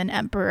him and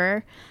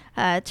Emperor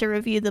to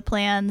review the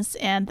plans,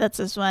 and that's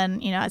just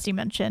when, you know, as you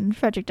mentioned,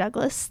 Frederick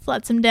Douglass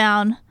lets him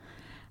down.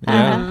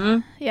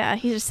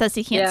 He just says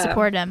he can't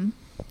support him.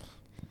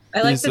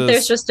 I like that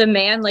there's just a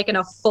man like in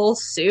a full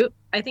suit.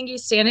 I think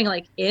he's standing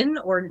like in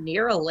or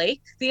near a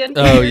lake the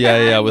entire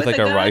time with like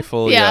a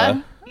rifle.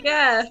 Yeah.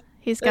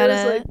 He's got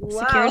a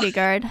security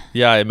guard.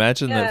 Yeah, I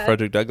imagine that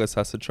Frederick Douglass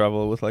has to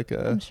travel with like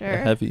a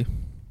heavy.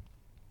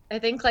 I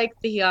think like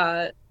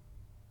the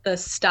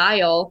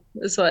style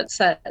is what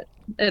set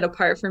it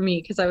apart for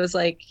me, because I was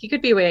like, he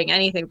could be wearing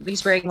anything, but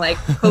he's wearing like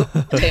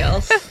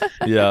coattails.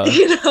 Yeah.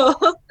 You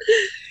know?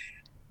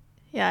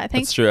 Yeah, I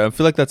think that's true. I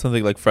feel like that's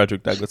something like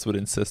Frederick Douglass would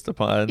insist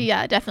upon.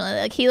 Yeah, definitely.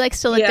 Like he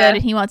likes to look good,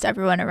 and he wants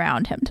everyone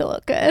around him to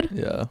look good.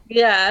 Yeah.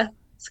 Yeah,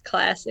 it's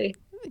classy.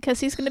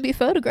 Because he's going to be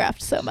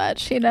photographed so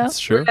much, you know? That's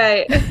true.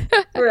 Right.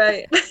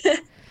 Right.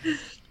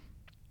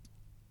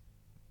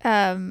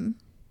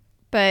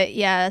 But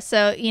yeah,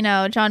 so,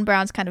 John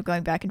Brown's kind of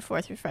going back and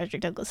forth with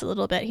Frederick Douglass a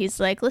little bit. He's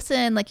like,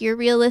 listen, like, you're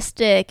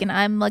realistic, and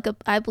I'm like,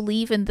 I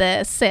believe in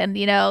this, and,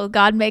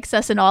 God makes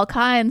us in all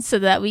kinds so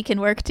that we can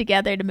work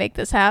together to make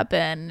this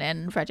happen.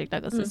 And Frederick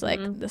Douglass is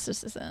like, this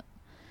just isn't,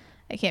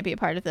 I can't be a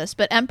part of this.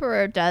 But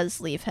Emperor does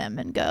leave him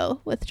and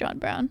go with John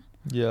Brown.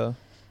 Yeah.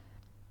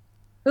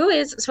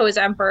 Is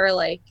Emperor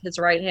like his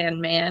right-hand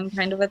man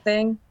kind of a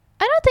thing?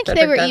 I don't think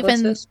they were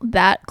even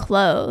that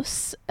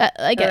close.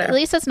 At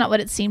least that's not what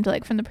it seemed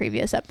like from the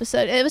previous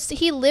episode.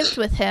 He lived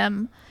with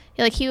him.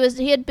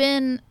 He had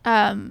been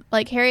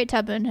Harriet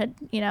Tubman had,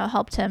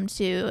 helped him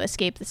to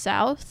escape the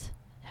South,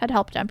 had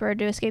helped Emperor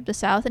to escape the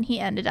South, and he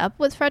ended up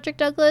with Frederick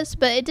Douglass,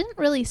 but it didn't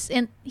really,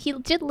 and he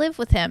did live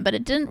with him, but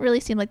it didn't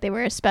really seem like they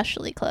were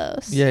especially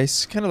close. Yeah,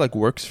 he's kind of like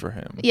works for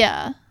him.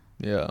 Yeah.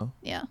 Yeah.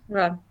 Yeah.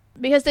 Right.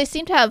 Because they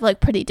seem to have like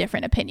pretty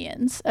different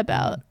opinions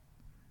about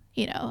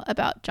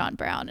about John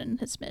Brown and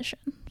his mission.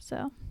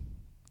 So,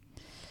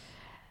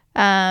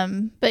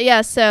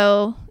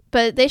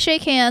 but they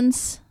shake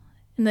hands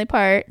and they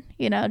part.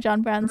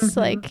 John Brown's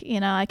like,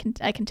 I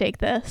can take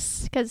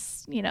this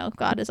because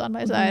God is on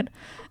my side,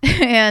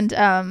 and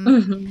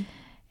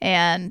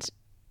and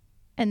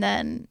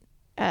then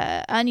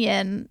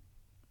Onion.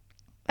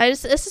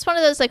 This is one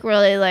of those like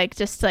really like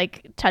just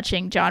like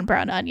touching John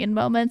Brown Onion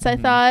moments. I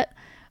thought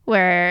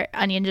where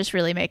Onion just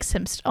really makes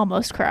him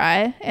almost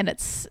cry, and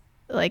it's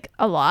like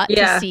a lot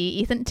to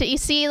see you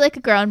see like a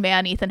grown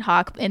man Ethan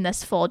Hawke in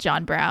this full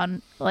John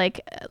Brown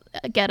like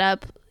get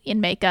up in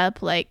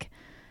makeup, like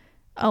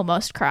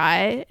almost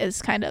cry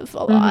is kind of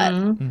a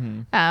lot.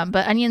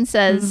 But Onion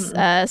says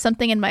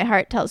something in my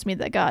heart tells me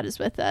that God is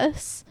with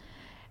us,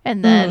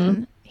 and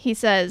then he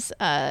says,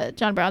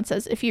 John Brown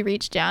says, if you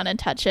reach down and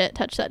touch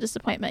that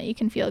disappointment, you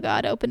can feel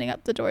God opening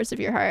up the doors of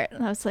your heart.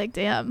 And I was like,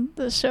 damn,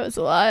 this show is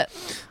a lot.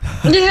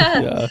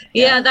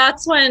 Yeah,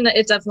 that's when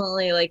it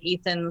definitely like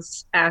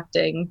Ethan's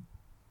acting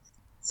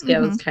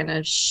skills kind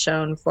of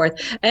shown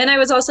forth. And I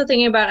was also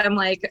thinking about, I'm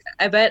like,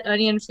 I bet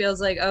Onion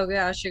feels like, oh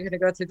gosh, you're gonna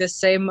go through this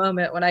same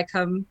moment when I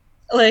come,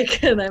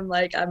 like, and I'm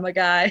like, I'm a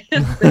guy.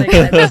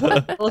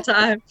 The whole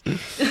time.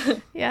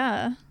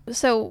 Yeah.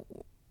 So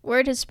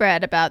word has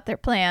spread about their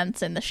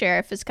plans, and the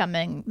sheriff is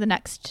coming the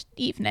next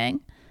evening.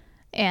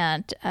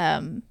 And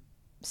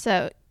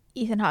so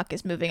Ethan Hawke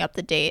is moving up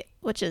the date,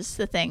 which is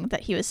the thing that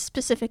he was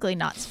specifically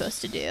not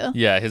supposed to do.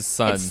 Yeah, his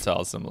son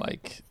tells him,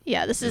 like...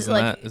 Yeah, this is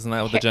isn't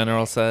that what the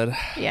general said?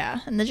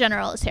 Yeah, and the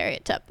general is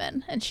Harriet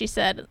Tubman. And she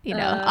said,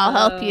 I'll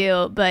help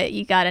you, but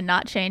you gotta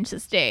not change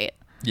this date.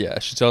 Yeah,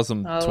 she tells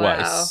him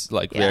twice,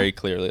 very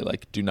clearly,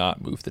 like, do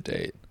not move the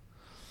date.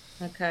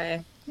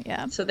 Okay.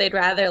 Yeah. So they'd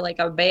rather like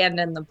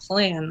abandon the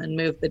plan than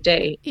move the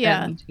date.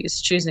 Yeah. And he's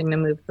choosing to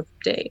move the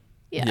date.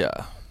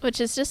 Yeah.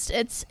 Which is just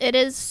it's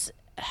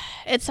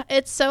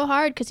so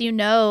hard because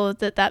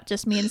that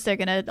just means they're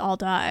gonna all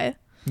die.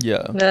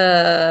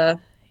 Yeah.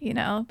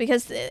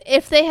 Because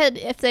if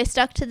they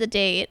stuck to the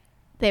date,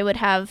 they would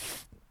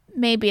have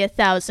maybe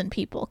 1,000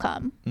 people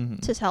come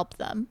to help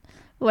them.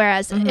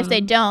 Whereas if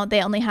they don't,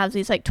 they only have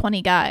these like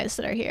 20 guys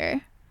that are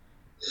here.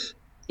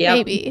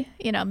 Yeah.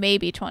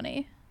 Maybe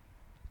 20.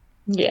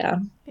 Yeah.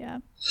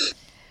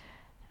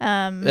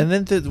 And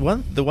then the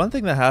one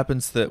thing that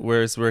happens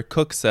where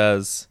Cook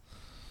says,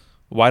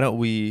 why don't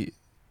we,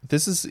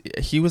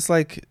 he was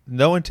like,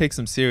 no one takes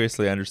him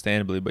seriously,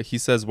 understandably, but he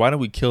says, why don't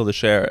we kill the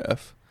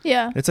sheriff?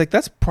 Yeah. It's like,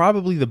 that's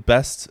probably the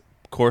best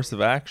course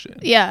of action.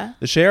 Yeah.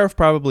 The sheriff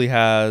probably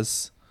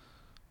has,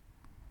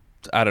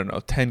 I don't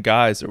know, 10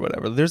 guys or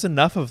whatever. There's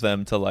enough of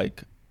them to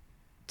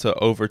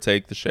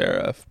overtake the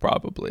sheriff,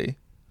 probably.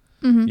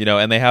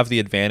 And they have the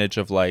advantage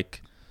of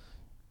like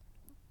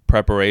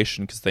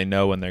preparation because they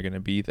know when they're going to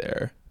be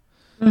there.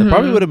 It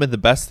probably would have been the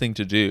best thing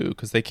to do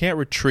because they can't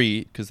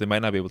retreat because they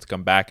might not be able to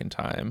come back in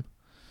time.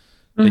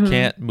 They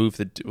can't move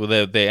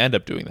they end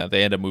up doing that.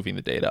 They end up moving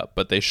the date up,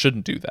 but they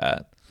shouldn't do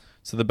that.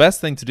 So the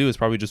best thing to do is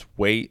probably just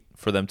wait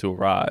for them to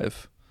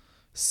arrive,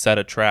 set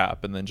a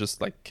trap, and then just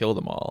like kill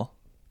them all.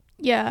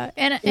 Yeah.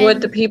 And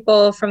would the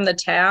people from the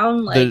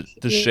town, like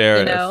the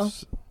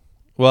sheriff?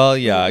 Well,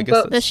 yeah, I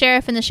guess the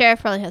sheriff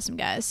probably has some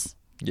guys.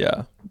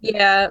 Yeah.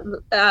 Yeah.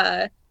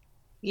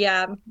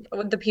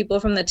 Would the people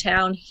from the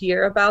town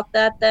hear about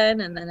that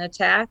then and then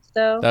attack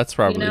though? That's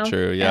probably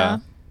true. Yeah.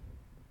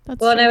 That's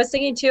true. And I was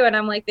thinking too, and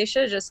I'm like, they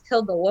should have just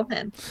killed the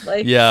woman.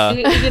 Like,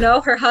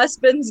 her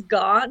husband's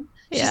gone.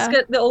 Yeah.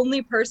 She's the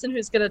only person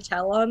who's gonna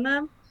tell on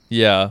them.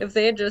 Yeah. If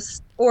they had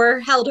just or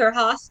held her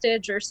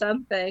hostage or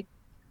something.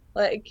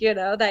 Like,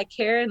 that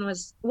Karen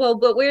was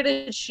but where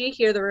did she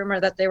hear the rumor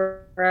that they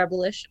were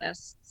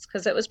abolitionists?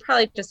 Because it was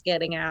probably just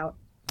getting out.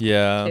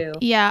 Yeah. Too.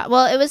 Yeah.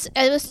 Well, it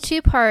was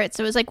two parts.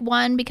 It was like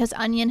one because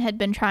Onion had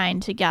been trying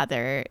to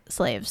gather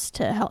slaves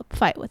to help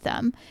fight with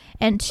them,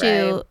 and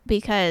two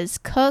because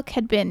Cook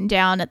had been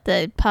down at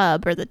the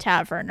pub or the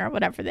tavern or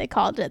whatever they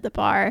called it, the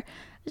bar,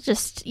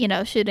 just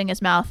shooting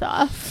his mouth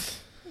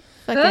off.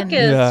 Cook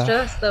is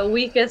just the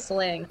weakest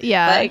link.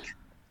 Yeah. Like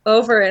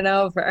over and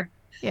over.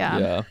 Yeah.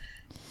 Yeah.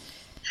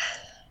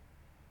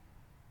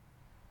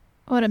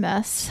 What a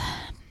mess.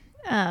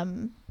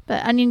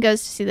 But Onion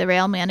goes to see the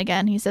railman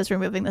again. He says, we're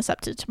moving this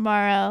up to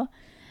tomorrow.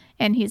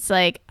 And he's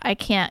like, I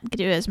can't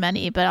do as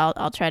many, but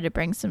I'll try to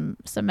bring some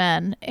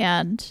men.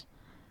 And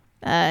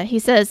he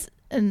says,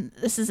 and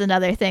this is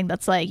another thing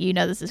that's like,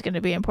 this is going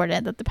to be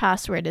important, that the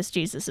password is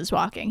Jesus is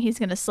walking. He's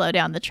going to slow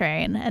down the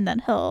train, and then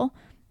he'll,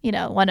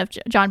 one of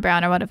John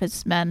Brown or one of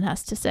his men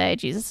has to say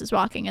Jesus is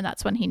walking, and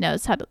that's when he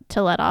knows how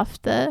to let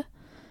off the...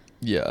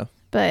 Yeah.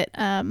 But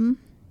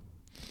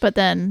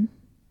then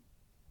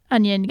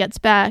Onion gets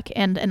back,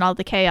 and all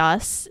the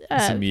chaos...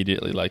 It's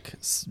immediately,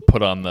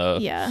 put on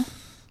the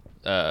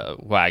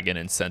wagon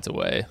and sent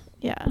away.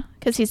 Yeah,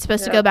 because he's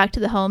supposed to go back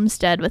to the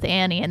homestead with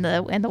Annie and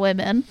the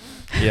women.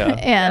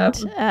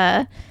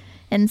 Yeah.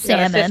 And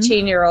Salmon. A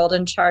 15-year-old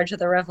in charge of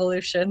the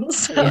revolution.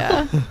 So.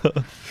 Yeah.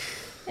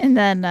 And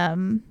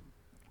then,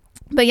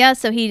 but yeah,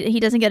 so he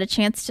doesn't get a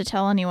chance to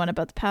tell anyone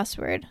about the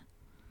password.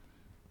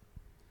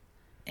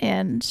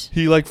 And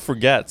he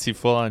forgets. He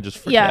full on just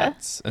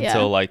forgets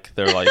until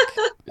they're like,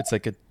 it's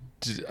like at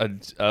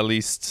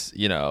least,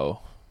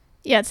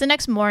 Yeah, it's the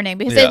next morning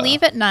because they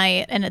leave at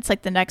night, and it's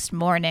like the next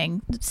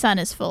morning, the sun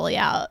is fully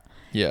out.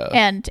 Yeah.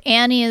 And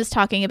Annie is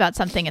talking about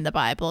something in the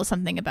Bible,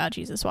 something about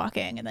Jesus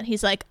walking, and then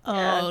he's like,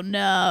 "Oh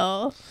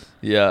no."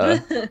 Yeah.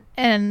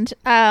 And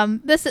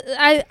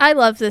I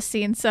love this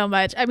scene so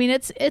much. I mean,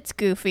 it's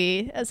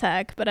goofy as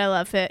heck, but I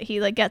love it. He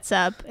gets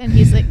up and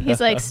he's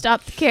like,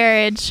 "Stop the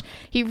carriage."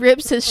 He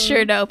rips his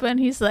shirt open.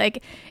 He's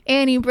like,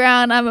 "Annie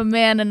Brown, I'm a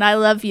man and I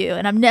love you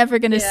and I'm never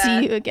going to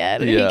see you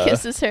again." And he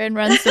kisses her and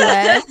runs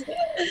away.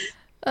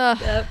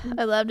 Oh,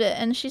 I loved it.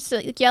 And she's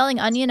yelling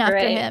Onion after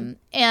him.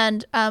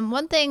 And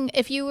one thing,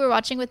 if you were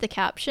watching with the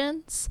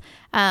captions,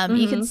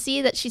 you can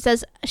see that she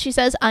says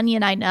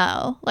Onion, I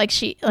know.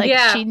 She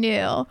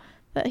knew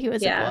that he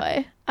was a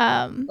boy.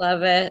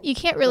 Love it. You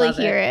can't really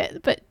hear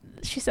it, but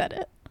she said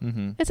it.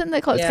 Mm-hmm. It's in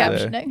the closed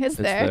captioning. It's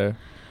there.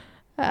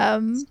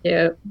 It's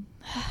cute.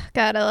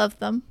 God, I love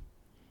them.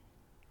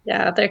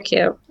 Yeah, they're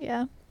cute.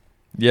 Yeah.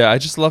 Yeah, I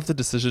just love the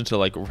decision to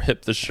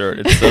rip the shirt.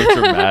 It's so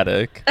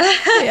dramatic.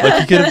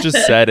 He could have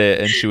just said it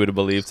and she would have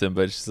believed him,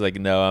 but she's like,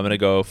 no, I'm gonna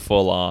go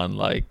full on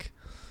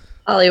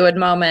Hollywood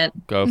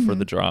moment. Go for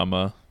the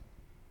drama.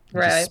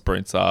 Right. Just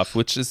sprints off,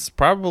 which is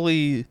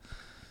probably,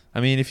 I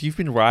mean, if you've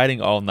been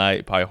riding all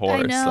night by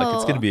horse,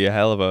 it's gonna be a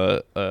hell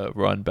of a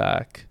run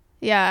back.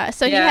 Yeah.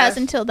 So he has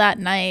until that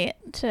night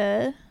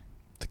to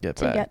get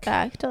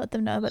back to let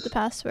them know about the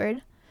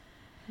password.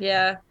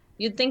 Yeah.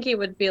 You'd think he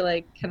would be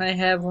like, "Can I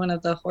have one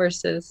of the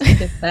horses to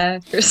get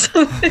back or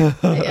something?"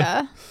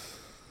 Yeah.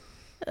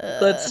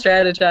 Let's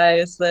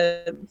strategize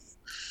this.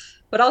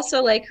 But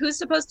also, who's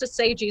supposed to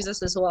say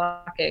Jesus is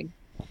walking?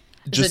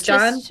 Is it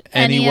John?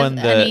 Anyone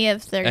that team.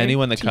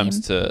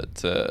 comes to,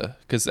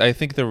 because I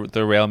think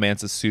the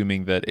railman's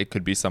assuming that it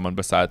could be someone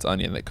besides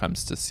Onion that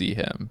comes to see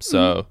him.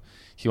 So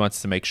he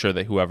wants to make sure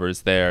that whoever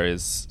is there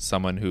is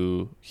someone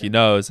who he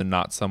knows and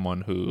not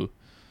someone who,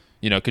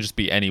 it could just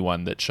be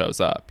anyone that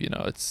shows up.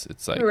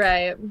 It's like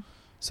right.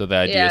 So the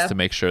idea is to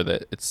make sure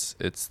that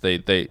it's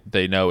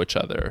they know each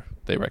other,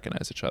 they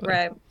recognize each other.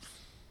 Right.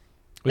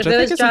 Which if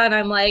it was John,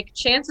 I'm like,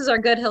 chances are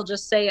good he'll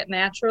just say it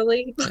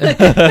naturally.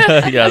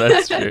 Yeah,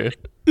 that's true.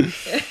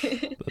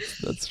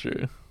 That's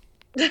true.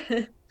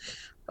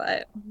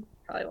 But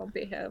probably won't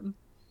be him.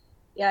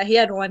 Yeah, he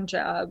had one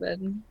job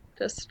and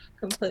just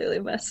completely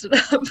messed it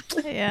up.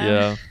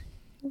 Yeah.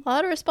 A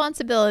lot of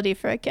responsibility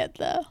for a kid,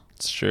 though.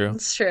 It's true.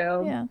 It's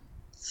true. Yeah.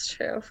 It's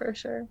true for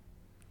sure.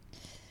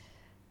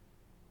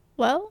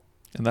 Well.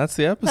 And that's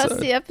the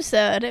episode.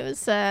 It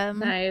was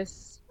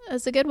nice. It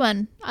was a good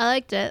one. I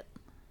liked it.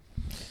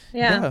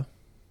 Yeah.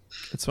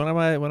 It's one of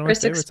my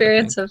first favorites,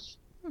 experience of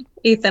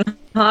Ethan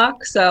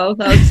Hawke, so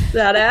that was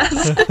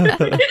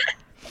badass.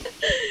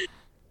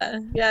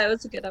 Yeah, it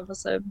was a good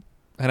episode.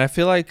 And I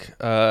feel like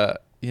we're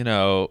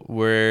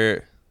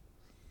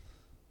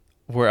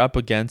up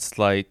against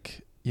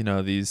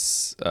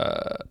these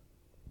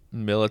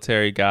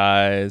military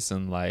guys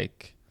and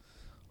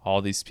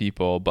all these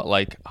people, but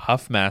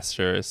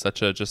Huffmaster is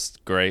such a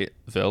just great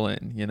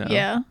villain,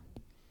 Yeah.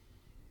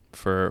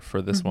 For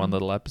this one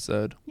little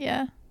episode.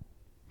 Yeah.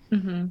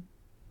 Mm-hmm.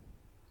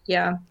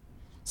 Yeah.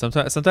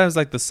 Sometimes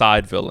the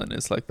side villain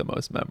is the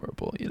most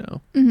memorable,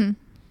 Mm-hmm.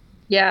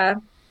 Yeah.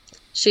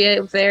 She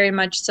very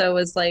much so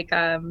was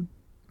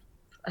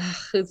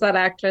who's that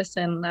actress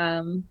in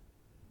oh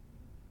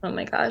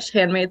my gosh,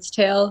 Handmaid's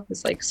Tale?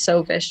 Is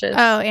so vicious.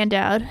 Oh, Ann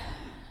Dowd.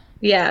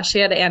 Yeah, she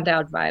had Ann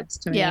Dowd vibes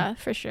to me. Yeah,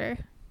 for sure.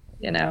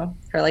 Her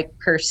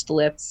pursed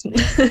lips.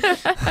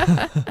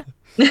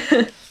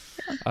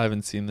 I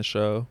haven't seen the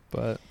show,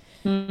 but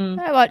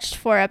I watched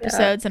 4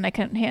 episodes and I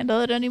couldn't handle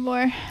it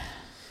anymore.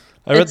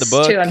 I read the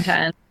book. It's too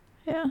intense.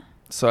 Yeah.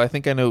 So I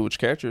think I know which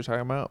character you're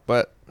talking about,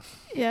 but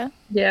yeah.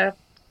 Yeah.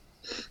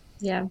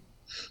 Yeah.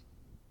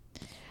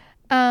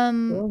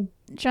 Cool.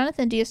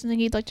 Jonathan, do you have something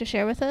you'd like to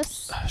share with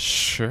us?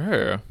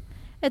 Sure.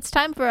 It's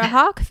time for a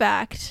hawk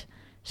fact.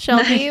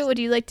 Shelby, would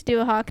you like to do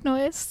a hawk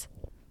noise?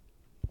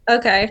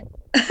 Okay.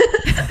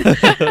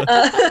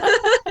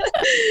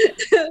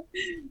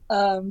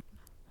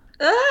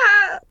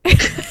 Ah!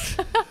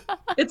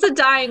 It's a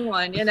dying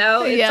one, you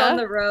know? It's on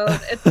the road.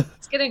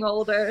 It's getting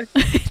older.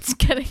 It's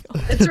getting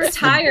older. It's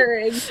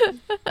retiring.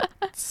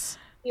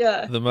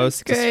 Yeah. The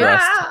most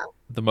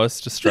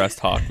distressed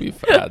hawk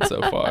we've had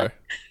so far.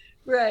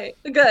 Right.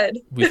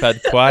 Good. We've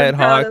had quiet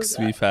hawks,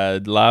 we've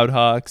had loud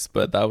hawks,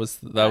 but that was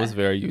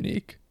very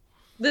unique.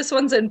 This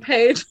one's in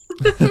pain.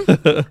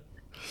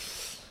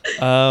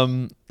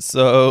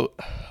 So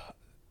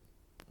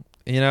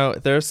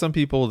there are some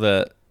people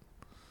that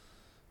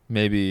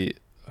maybe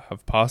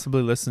have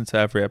possibly listened to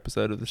every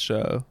episode of the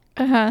show.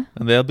 And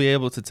they'll be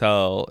able to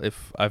tell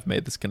if I've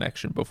made this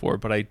connection before,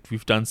 but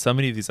we've done so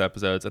many of these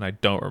episodes and I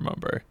don't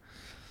remember.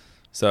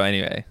 So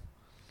anyway,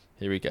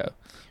 here we go.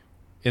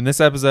 In this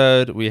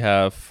episode, we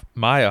have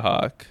Maya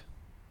Hawk.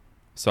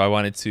 So I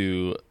wanted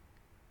to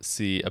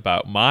see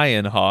about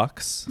Mayan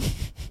hawks,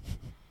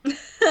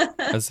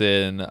 as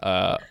in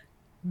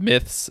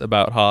myths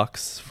about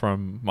hawks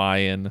from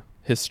Mayan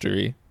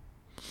history.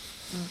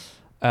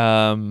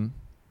 And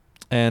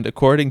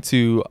according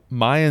to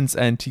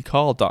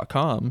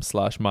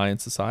MayansAntiqueHall.com/Mayan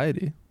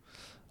Society,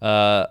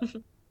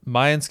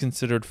 Mayans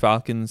considered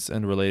falcons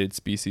and related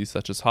species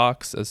such as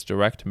hawks as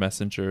direct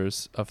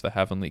messengers of the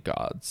heavenly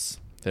gods.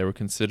 They were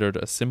considered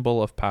a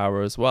symbol of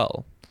power as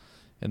well.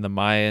 In the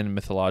Mayan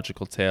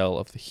mythological tale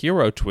of the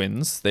hero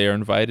twins, they are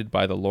invited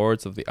by the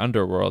lords of the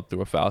underworld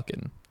through a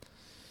falcon.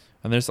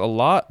 And there's a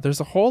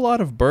whole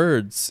lot of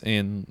birds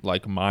in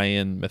like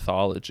Mayan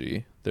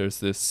mythology. There's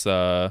this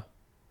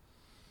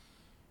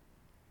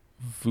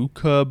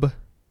Vucub.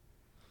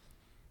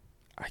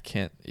 I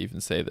can't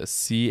even say this.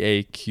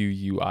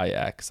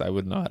 Caquix. I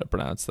would know how to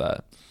pronounce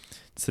that.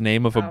 It's the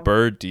name of a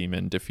bird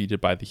demon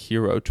defeated by the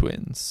hero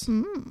twins.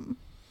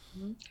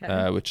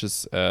 Okay. Which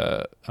is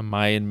a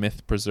Mayan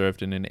myth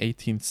preserved in an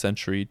 18th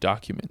century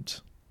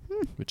document,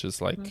 which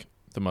is like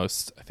the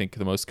most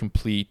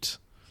complete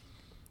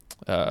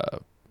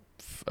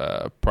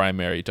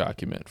primary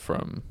document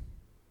from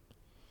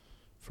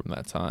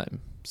that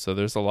time. So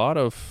there's a lot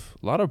of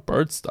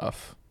bird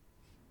stuff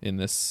in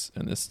this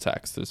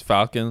text. There's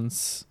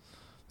falcons,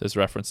 there's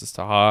references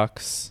to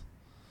hawks,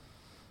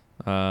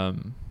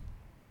 and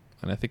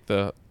I think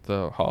the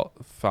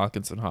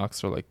falcons and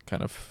hawks are like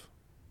kind of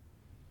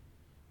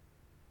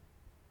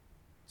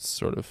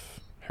sort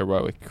of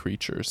heroic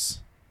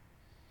creatures.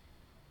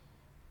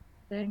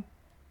 Dang.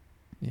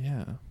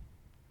 Yeah.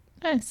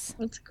 Nice.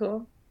 That's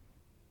cool.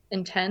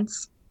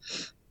 Intense.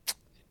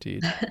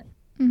 Indeed.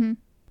 Mm-hmm.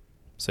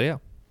 So yeah.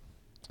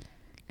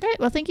 Great.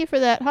 Well, thank you for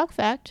that hawk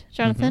fact,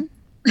 Jonathan.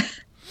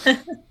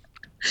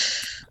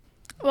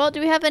 Well, do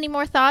we have any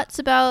more thoughts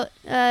about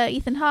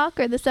Ethan Hawke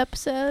or this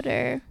episode?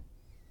 Or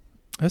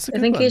I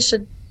think he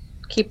should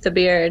keep the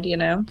beard, you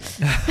know.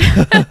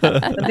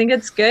 I think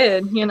it's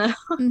good, you know.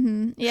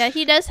 Yeah,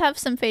 he does have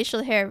some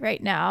facial hair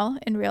right now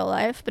in real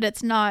life, but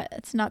it's not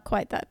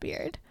quite that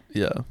beard.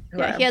 Yeah.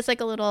 Yeah, he has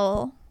like a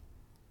little,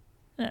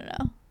 I don't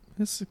know.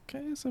 Does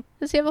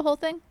he have a whole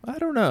thing? I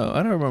don't know.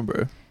 I don't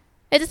remember.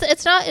 It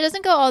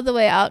doesn't go all the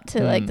way out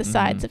to like the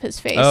sides of his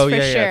face for sure.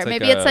 It's like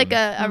maybe it's like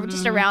a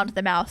just around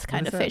the mouth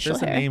kind of facial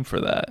hair. There's a name for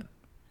that.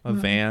 A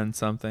van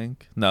something?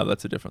 No,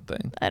 that's a different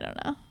thing. I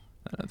don't know.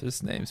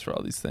 There's names for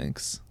all these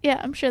things. Yeah,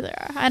 I'm sure there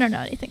are. I don't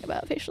know anything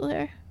about facial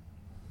hair.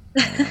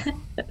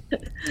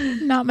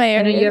 Not my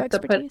area you of have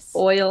expertise. To put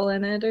oil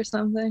in it or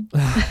something.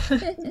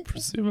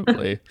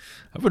 Presumably.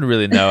 I wouldn't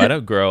really know. I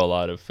don't grow a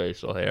lot of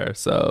facial hair,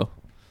 so.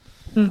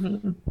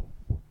 Me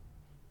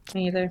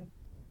either.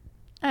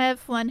 I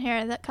have one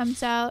hair that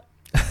comes out.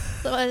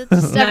 So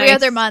it's every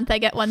other month I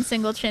get one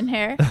single chin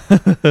hair.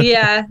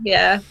 Yeah.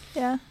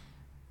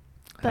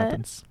 But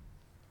happens.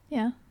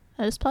 Yeah,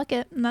 I just pluck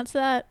it, and that's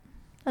that.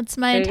 That's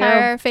my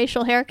entire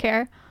facial hair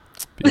care.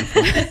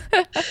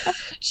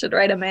 Should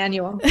write a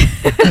manual.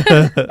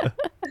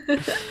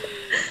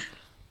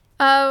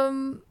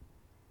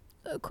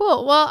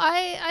 Cool. Well,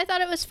 I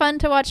thought it was fun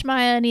to watch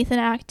Maya and Ethan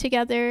act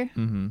together.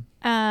 They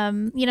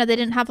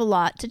didn't have a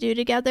lot to do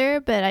together,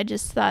 but I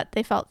just thought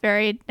they felt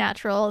very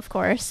natural, of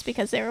course,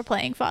 because they were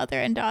playing father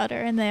and daughter,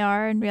 and they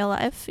are in real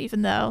life,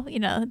 even though,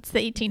 it's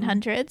the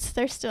 1800s.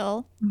 They're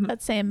still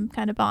that same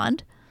kind of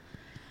bond.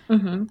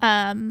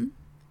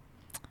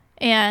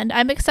 And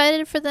I'm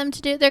excited for them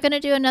they're going to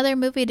do another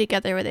movie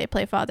together where they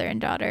play father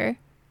and daughter.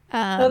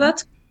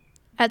 That's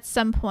at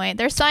some point.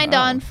 They're signed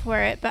on for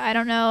it, but I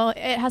don't know.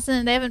 They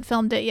haven't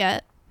filmed it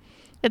yet.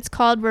 It's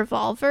called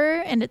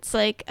Revolver, and it's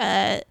like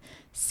a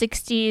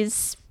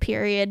 60s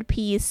period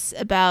piece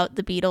about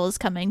the Beatles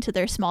coming to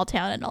their small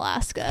town in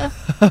Alaska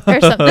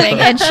or something.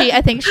 And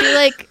I think she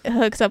like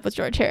hooks up with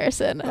George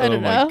Harrison. I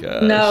don't know.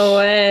 Gosh. No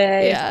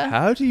way. Yeah.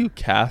 How do you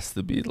cast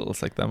the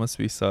Beatles? Like that must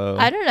be so.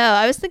 I don't know.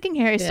 I was thinking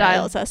Harry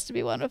Styles has to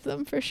be one of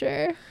them for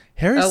sure.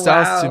 Harry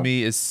Styles to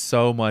me is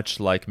so much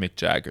like Mick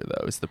Jagger,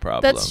 though, is the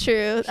problem. That's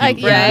true.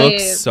 He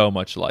looks so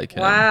much like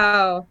him.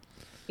 Wow.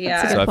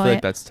 Yeah. So I feel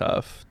like that's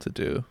tough to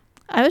do.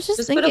 I was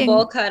just thinking. Put a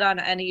bowl cut on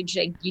any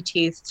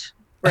janky-teethed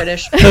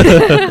British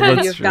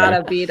you've got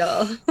a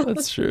Beatle.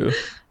 That's true.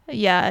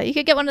 Yeah, you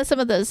could get some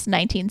of those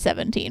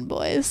 1917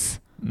 boys.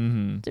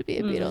 to be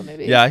a Beatle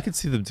movie. Yeah, I could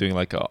see them doing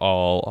like a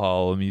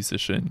all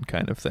musician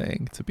kind of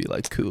thing to be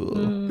like cool.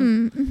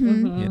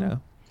 You know,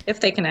 if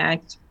they can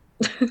act.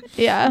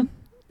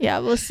 Yeah,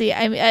 we'll see.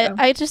 I mean,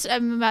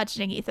 I'm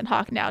imagining Ethan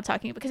Hawke now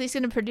talking because he's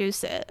going to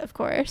produce it, of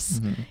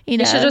course. You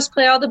know, he should just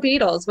play all the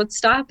Beatles. What's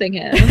stopping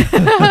him?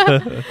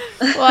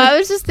 Well, I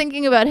was just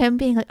thinking about him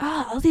being like,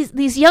 oh,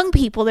 these young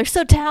people, they're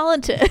so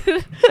talented.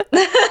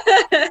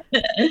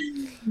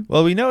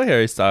 Well, we know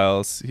Harry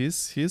Styles.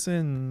 He's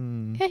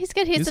in. Yeah, he's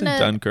good. He's in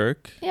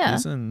Dunkirk. Yeah,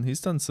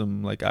 he's done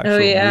some like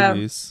actual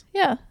movies.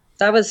 Yeah,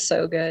 that was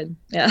so good.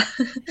 Yeah.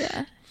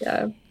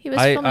 Yeah. He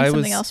was filming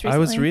something else recently. I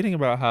was reading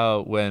about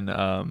how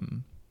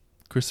when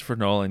Christopher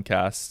Nolan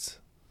cast,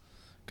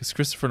 because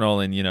Christopher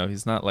Nolan, you know,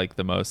 he's not like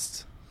the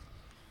most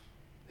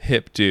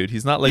hip dude.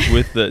 He's not like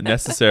with the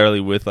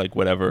necessarily with like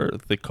whatever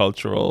the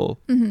cultural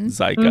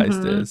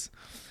zeitgeist is.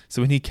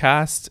 So when he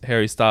cast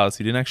Harry Styles,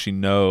 he didn't actually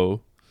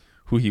know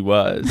who he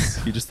was.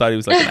 He just thought he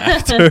was like an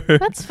actor.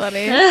 That's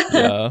funny.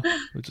 Yeah,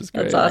 which is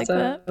great. That's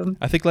awesome.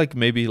 I think like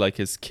maybe like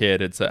his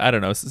kid had said, I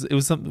don't know, it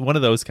was one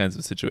of those kinds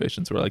of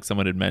situations where like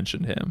someone had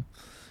mentioned him.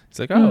 He's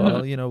like, oh,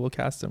 well, you know, we'll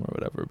cast him or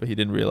whatever. But he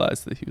didn't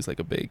realize that he was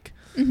like a big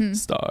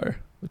star,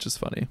 which is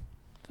funny.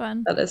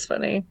 Fun. That is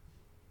funny.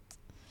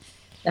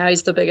 Now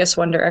he's the biggest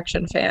One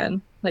Direction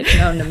fan, like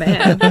known to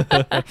man.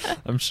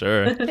 I'm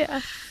sure.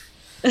 Yeah.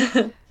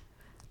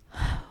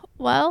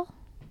 Well,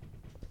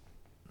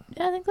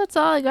 yeah, I think that's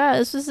all I got.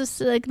 This was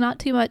just like not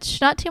too much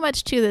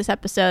to this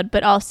episode,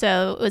 but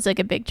also it was like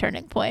a big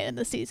turning point in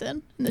the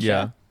season, in the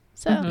show.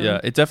 So yeah,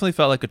 it definitely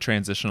felt like a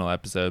transitional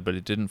episode, but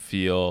it didn't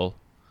feel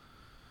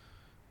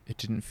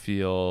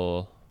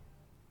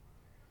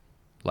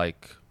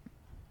like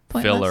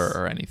pointless filler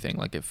or anything.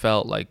 Like it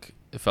felt like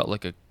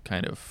a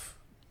kind of,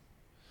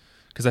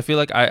 because I feel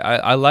like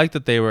I like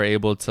that they were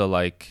able to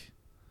like,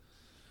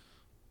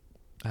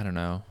 I don't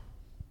know,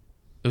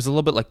 it was a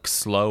little bit like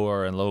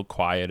slower and a little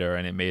quieter,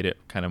 and it made it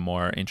kind of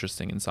more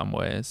interesting in some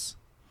ways.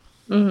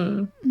 Yeah,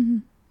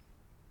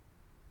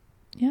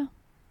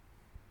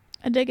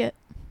 I dig it.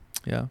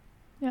 Yeah.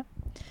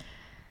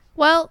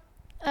 Well,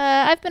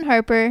 I've been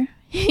Harper.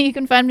 You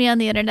can find me on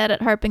the internet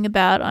at Harping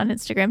About on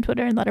Instagram,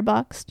 Twitter, and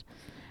Letterboxd,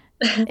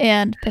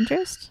 and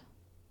Pinterest,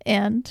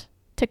 and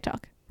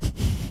TikTok.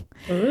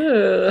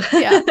 Ooh.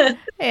 Yeah,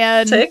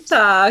 and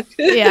TikTok.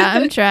 Yeah,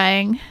 I'm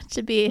trying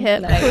to be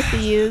hip with the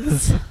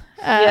youths.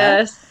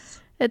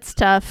 Yes, it's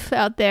tough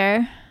out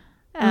there.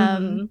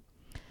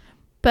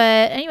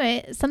 But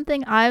anyway,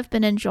 something I've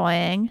been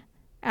enjoying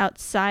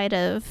outside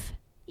of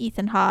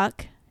Ethan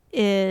Hawke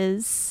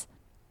is,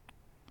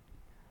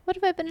 what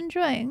have I been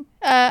enjoying?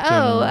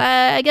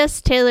 I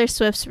guess Taylor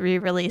Swift's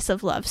re-release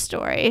of Love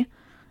Story.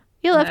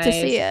 You'll have to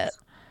see it.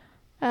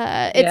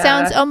 It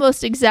sounds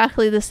almost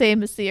exactly the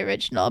same as the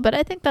original, but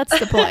I think that's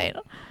the point.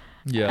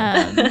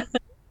 Yeah.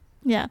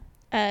 Yeah.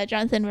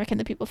 Jonathan, where can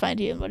the people find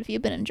you, and what have you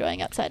been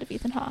enjoying outside of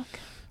Ethan Hawke?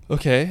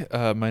 Okay,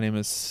 my name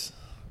is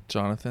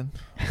Jonathan.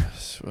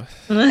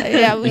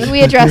 Yeah,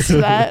 we addressed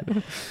that.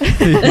 You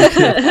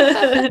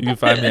can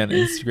find me on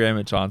Instagram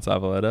at John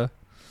Savaletta,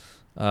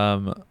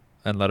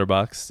 and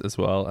Letterboxd as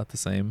well at the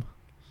same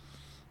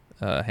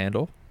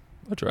handle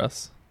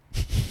address.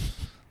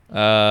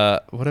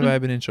 What have I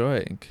been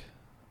enjoying?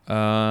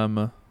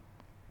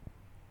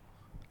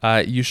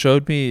 You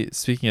showed me,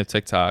 speaking of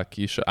TikTok,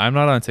 I'm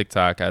not on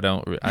TikTok. I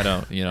don't,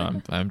 you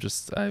know, I'm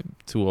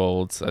too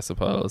old, I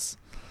suppose.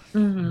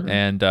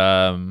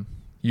 And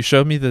you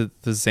showed me the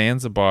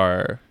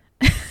Zanzibar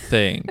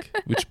thing,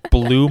 which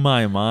blew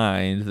my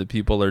mind that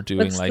people are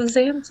doing. What's like the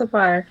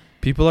Zanzibar?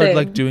 People are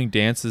like doing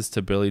dances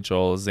to Billy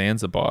Joel's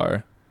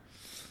Zanzibar.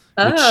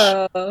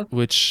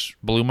 Which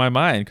blew my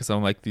mind, because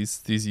I'm like,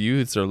 these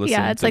youths are listening.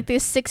 Yeah, it's like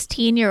these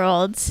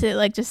 16-year-olds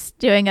like just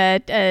doing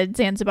a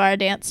Zanzibar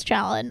dance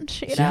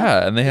challenge. You know?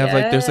 Yeah, and they have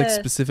like, there's like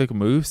specific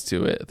moves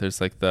to it.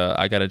 There's like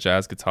I got a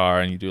jazz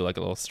guitar, and you do like a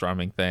little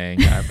strumming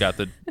thing. I've got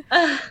the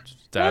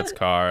dad's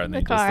car, and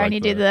you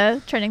do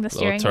the turning the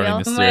steering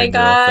wheel. Oh my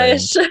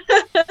gosh!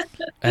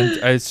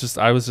 And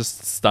I was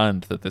just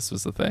stunned that this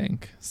was a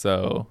thing.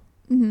 So.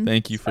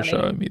 Thank you for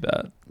showing me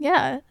that.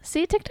 Yeah.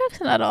 See, TikTok's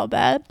not all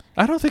bad.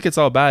 I don't think it's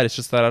all bad. It's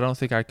just that I don't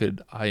think I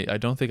could. I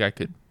don't think I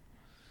could.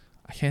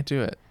 I can't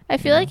do it. I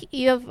feel like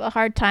you have a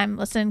hard time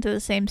listening to the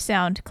same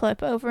sound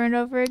clip over and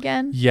over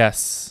again.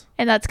 Yes.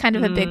 And that's kind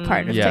of a big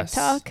part of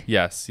TikTok.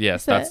 Yes.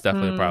 That's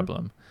definitely a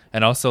problem.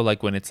 And also,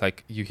 like, when it's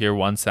like you hear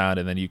one sound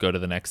and then you go to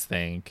the next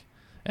thing,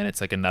 and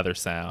it's like another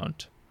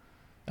sound,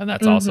 and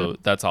that's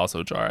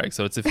also jarring.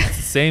 So if it's the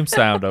same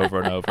sound over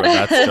and over,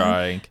 that's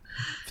jarring.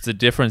 If it's a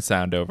different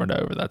sound over and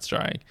over, that's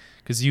jarring.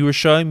 Because you were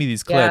showing me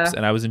these clips,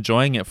 and I was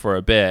enjoying it for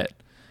a bit,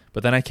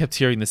 but then I kept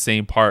hearing the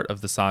same part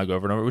of the song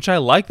over and over, which I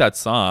like that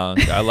song.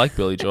 I like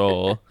Billy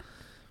Joel.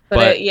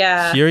 But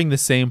hearing the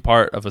same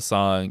part of a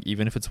song,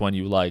 even if it's one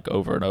you like,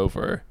 over and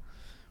over,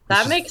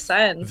 that makes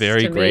sense.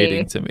 Very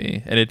grating to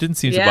me, and it didn't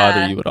seem to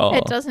bother you at all.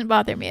 It doesn't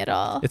bother me at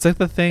all. It's like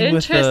the thing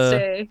with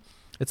the.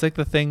 It's like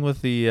the thing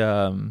with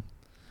the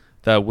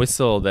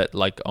whistle that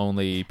like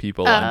only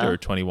people under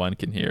 21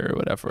 can hear or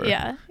whatever.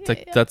 Yeah. It's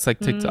like that's like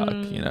TikTok,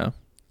 you know.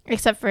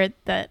 Except for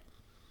that.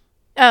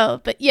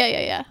 Oh, but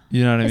yeah.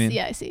 You know what I mean?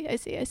 Yeah, I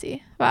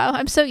see. Wow,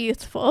 I'm so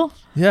youthful.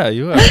 Yeah,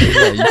 you are.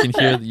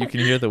 Yeah, you can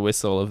hear the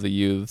whistle of the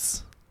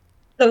youths.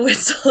 The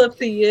whistle of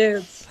the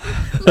youths.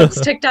 That's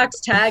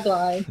TikTok's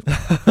tagline.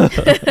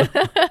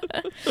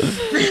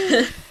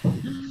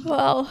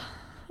 Well,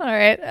 all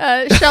right.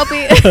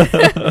 Shelby,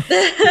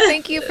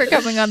 thank you for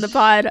coming on the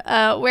pod.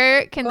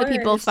 Where can the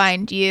people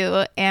find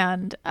you?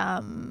 And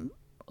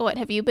what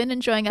have you been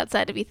enjoying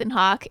outside of Ethan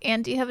Hawke?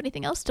 And do you have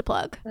anything else to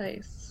plug?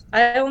 Nice.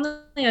 I only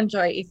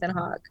enjoy Ethan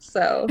Hawke,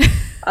 so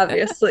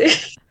obviously.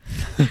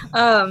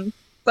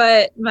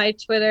 But my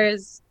Twitter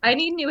is, I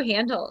need new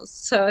handles.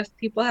 So if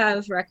people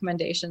have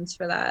recommendations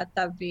for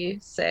that'd be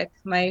sick.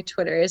 My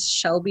Twitter is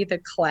Shelby the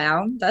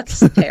Clown. That's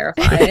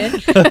terrifying.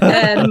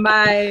 And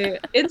my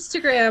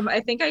Instagram,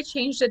 I think I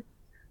changed it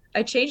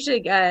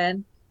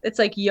again. It's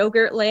like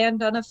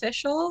Yogurtland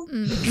Unofficial.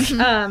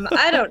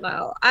 I don't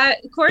know.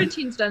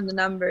 Quarantine's done the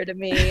number to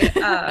me.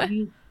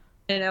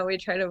 I know we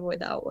try to avoid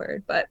that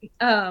word, but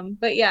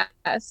yeah.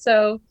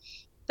 So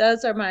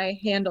those are my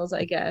handles,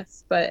 I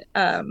guess. But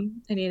I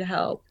need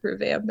help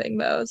revamping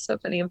those. So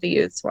if any of the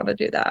youths want to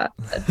do that,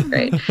 that'd be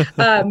great.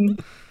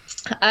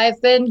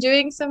 I've been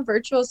doing some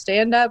virtual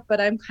stand-up, but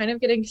I'm kind of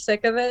getting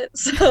sick of it.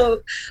 So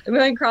I'm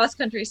going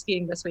cross-country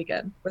skiing this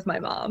weekend with my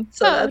mom.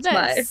 So that's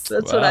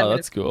what I'm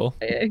that's cool.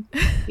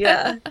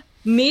 Yeah.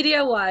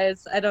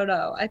 Media-wise, I don't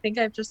know. I think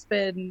I've just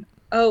been,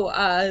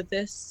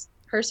 this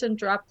person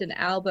dropped an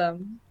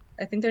album.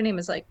 I think their name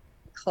is like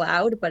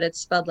Cloud, but it's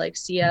spelled like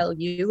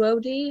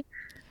CLUOD.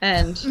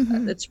 And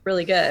it's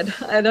really good.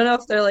 I don't know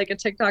if they're like a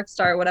TikTok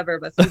star or whatever,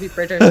 but Phoebe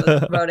Bridgers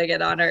was promoting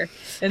it on her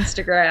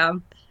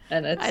Instagram.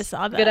 And it's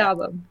a good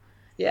album.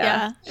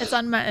 Yeah. It's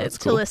on my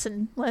to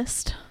listen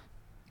list.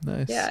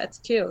 Nice. Yeah, it's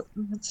cute.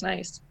 It's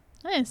nice.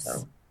 Nice.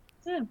 So,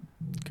 yeah.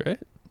 Great.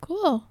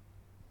 Cool.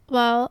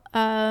 Well,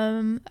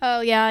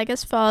 I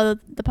guess follow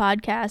the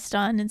podcast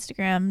on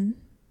Instagram,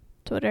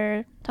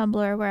 Twitter,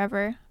 Tumblr,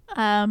 wherever.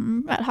 At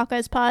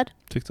Hawkeyes Pod.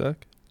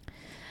 TikTok.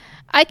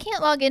 I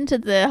can't log into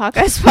the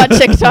Hawkeyes Pod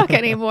TikTok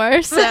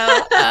anymore, so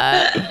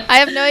I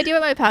have no idea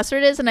what my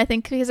password is, and I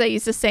think because I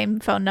use the same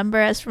phone number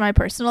as for my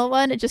personal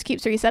one, it just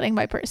keeps resetting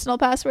my personal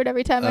password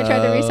every time I try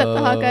to reset the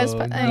Hawkeyes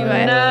Pod.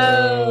 Anyway,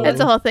 it's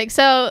a whole thing.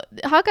 So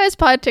Hawkeyes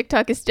Pod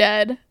TikTok is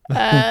dead.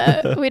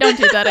 We don't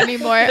do that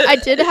anymore. I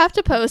did have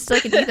to post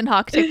like an Ethan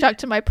Hawke TikTok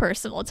to my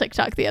personal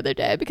TikTok the other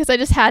day because I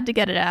just had to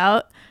get it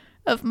out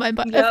of my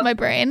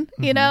brain,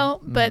 you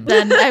know. But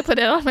then I put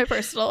it on my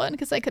personal one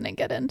because I couldn't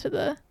get into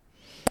the.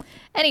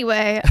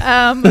 Anyway,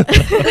 so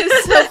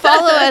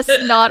follow us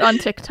not on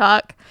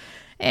TikTok.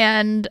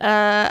 And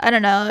I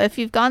don't know, if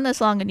you've gone this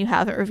long and you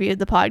haven't reviewed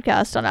the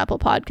podcast on Apple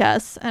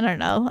Podcasts, I don't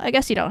know. I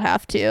guess you don't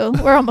have to.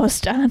 We're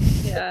almost done.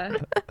 Yeah.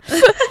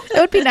 It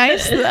would be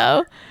nice,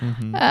 though.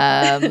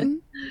 Yeah,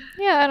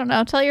 I don't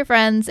know. Tell your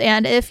friends.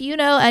 And if you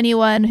know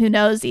anyone who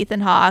knows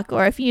Ethan Hawke,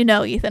 or if you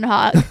know Ethan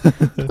Hawke,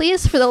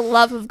 please, for the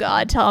love of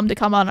God, tell him to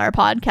come on our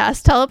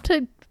podcast. Tell him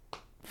to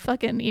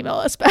fucking email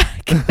us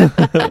back.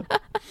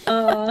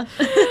 All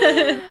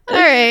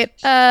right.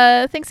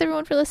 Thanks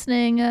everyone for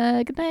listening.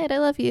 Good night. I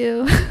love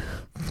you.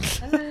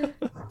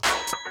 Bye.